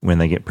have when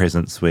they get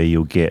presents where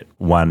you'll get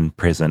one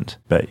present,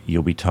 but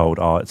you'll be told,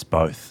 oh, it's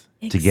both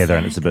together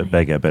and it's a bit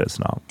bigger, but it's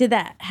not. Did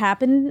that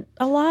happen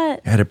a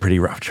lot? I had a pretty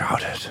rough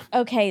childhood.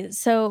 Okay,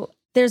 so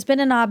there's been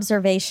an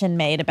observation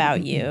made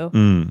about you.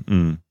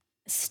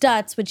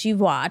 Stutz, which you've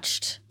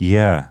watched.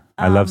 Yeah,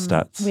 I love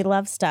Stutz. We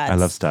love Stutz. I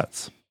love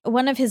Stutz.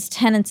 one of his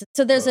tenets.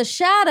 So there's a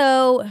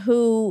shadow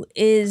who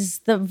is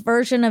the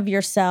version of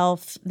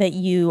yourself that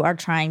you are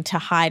trying to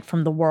hide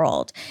from the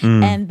world.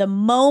 And the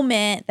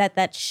moment that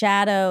that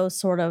shadow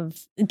sort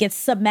of gets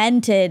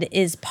cemented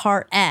is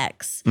part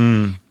X.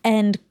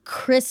 And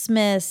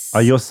Christmas. Oh,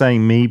 you're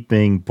saying me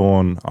being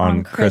born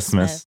on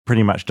Christmas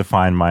pretty much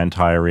defined my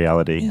entire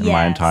reality and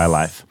my entire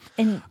life.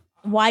 And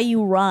why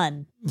you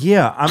run.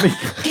 Yeah, I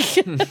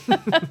mean,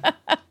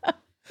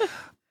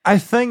 I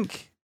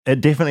think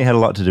it definitely had a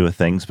lot to do with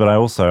things, but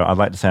I'd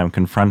like to say I'm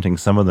confronting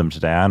some of them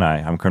today, aren't I?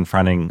 I'm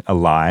confronting a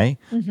lie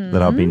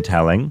that I've been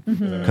telling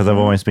because I've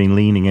almost been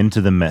leaning into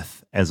the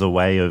myth as a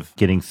way of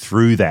getting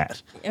through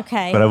that.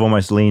 Okay. But I've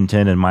almost leaned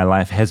in and my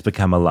life has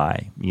become a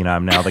lie. You know,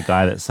 I'm now the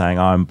guy that's saying,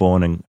 I'm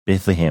born in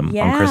Bethlehem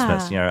on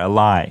Christmas. You know, a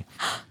lie.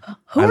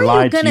 I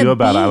lied to you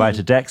about it. I lied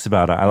to Dex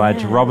about it. I lied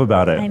to Rob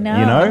about it. I know.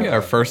 You know? I think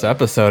our first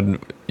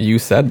episode, you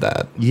said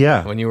that.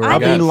 Yeah. When you were I've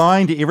been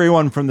lying to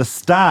everyone from the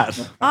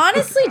start.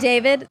 Honestly,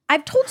 David,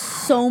 I've told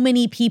so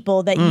many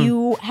people that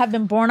you have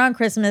been born on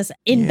Christmas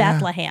in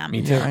Bethlehem.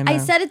 Me too. I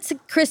said it to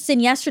Kristen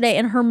yesterday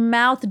and her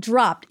mouth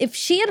dropped. If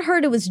she had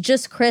heard it was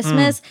just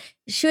Christmas,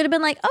 she would have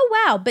been like,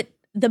 oh, wow. But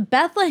the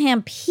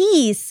Bethlehem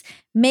piece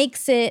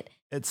makes it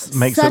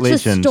Makes such it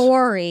legend. a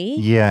story.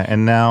 Yeah,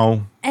 and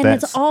now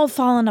it's all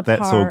fallen apart.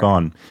 That's all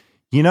gone.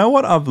 You know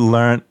what I've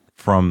learned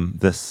from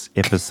this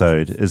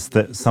episode is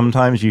that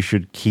sometimes you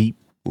should keep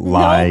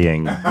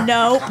lying.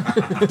 Nope,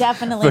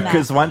 definitely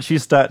Because not. once you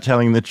start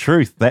telling the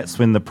truth, that's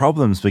when the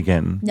problems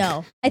begin.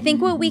 No, I think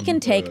what we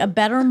can take, a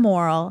better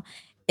moral,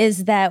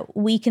 is that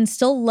we can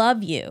still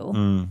love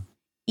you,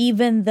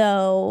 even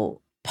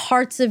though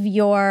parts of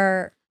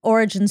your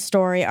origin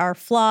story are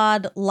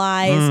flawed,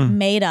 lies,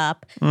 made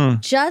up,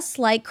 just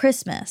like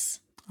Christmas.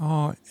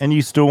 Oh, and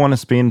you still want to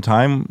spend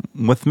time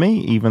with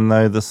me, even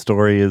though the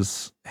story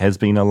has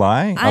been a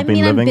lie? I've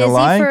been living I'm a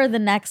lie? busy for the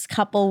next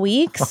couple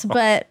weeks,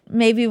 but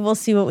maybe we'll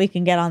see what we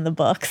can get on the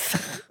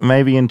books.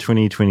 Maybe in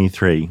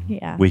 2023,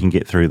 we can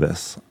get through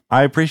this.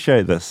 I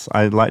appreciate this.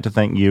 I'd like to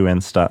thank you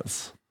and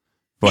Stutz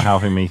for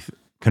helping me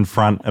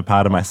confront a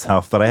part of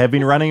myself that I have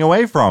been running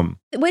away from.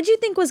 What do you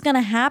think was going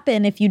to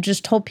happen if you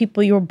just told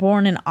people you were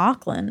born in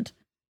Auckland?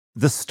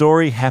 The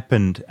story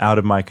happened out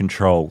of my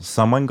control.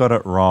 Someone got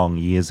it wrong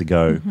years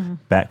ago,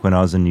 back when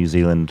I was in New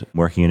Zealand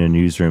working in a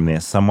newsroom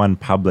there. Someone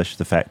published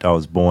the fact I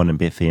was born in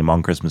Bethlehem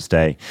on Christmas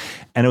Day,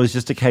 and it was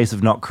just a case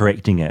of not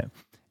correcting it.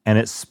 And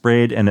it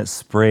spread and it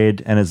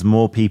spread, and as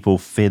more people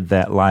fed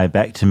that lie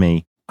back to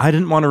me, I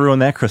didn't want to ruin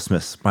their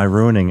Christmas by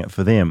ruining it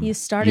for them. You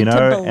started to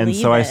believe and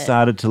so I it.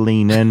 started to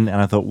lean in,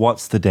 and I thought,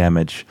 what's the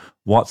damage?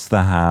 What's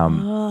the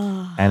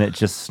harm? And it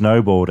just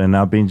snowballed, and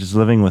I've been just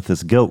living with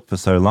this guilt for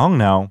so long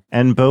now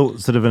and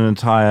built sort of an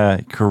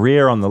entire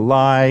career on the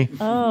lie.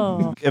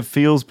 It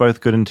feels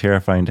both good and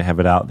terrifying to have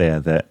it out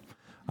there that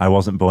I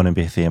wasn't born in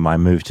Bethlehem. I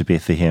moved to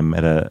Bethlehem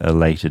at a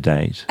later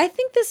date. I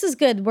think this is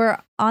good. We're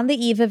on the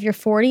eve of your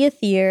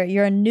 40th year.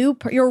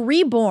 You're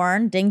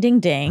reborn. Ding, ding,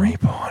 ding.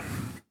 Reborn.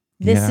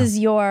 This is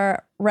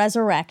your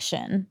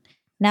resurrection.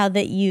 Now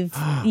that you've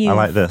I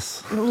like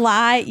this.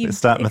 You've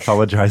Start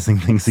mythologizing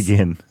things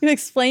again. You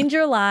explained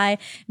your lie.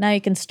 Now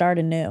you can start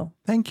anew.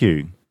 Thank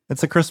you.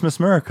 It's a Christmas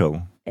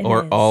miracle.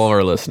 Or all of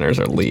our listeners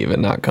are leave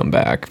and not come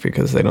back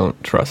because they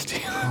don't trust you.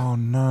 Oh,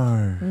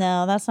 no.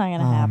 No, that's not going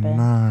to happen.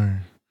 No.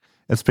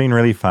 It's been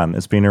really fun.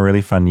 It's been a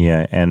really fun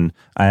year. And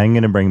I am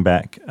going to bring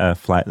back a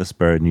Flightless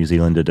Bird New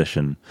Zealand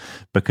edition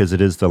because it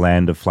is the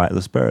land of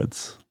flightless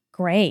birds.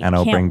 Great. And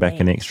I'll Can't bring back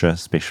wait. an extra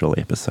special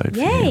episode for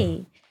you.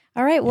 Yay.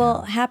 All right.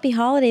 Well, happy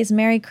holidays,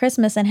 Merry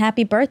Christmas, and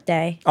happy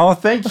birthday. Oh,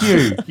 thank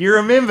you. You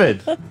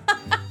remembered.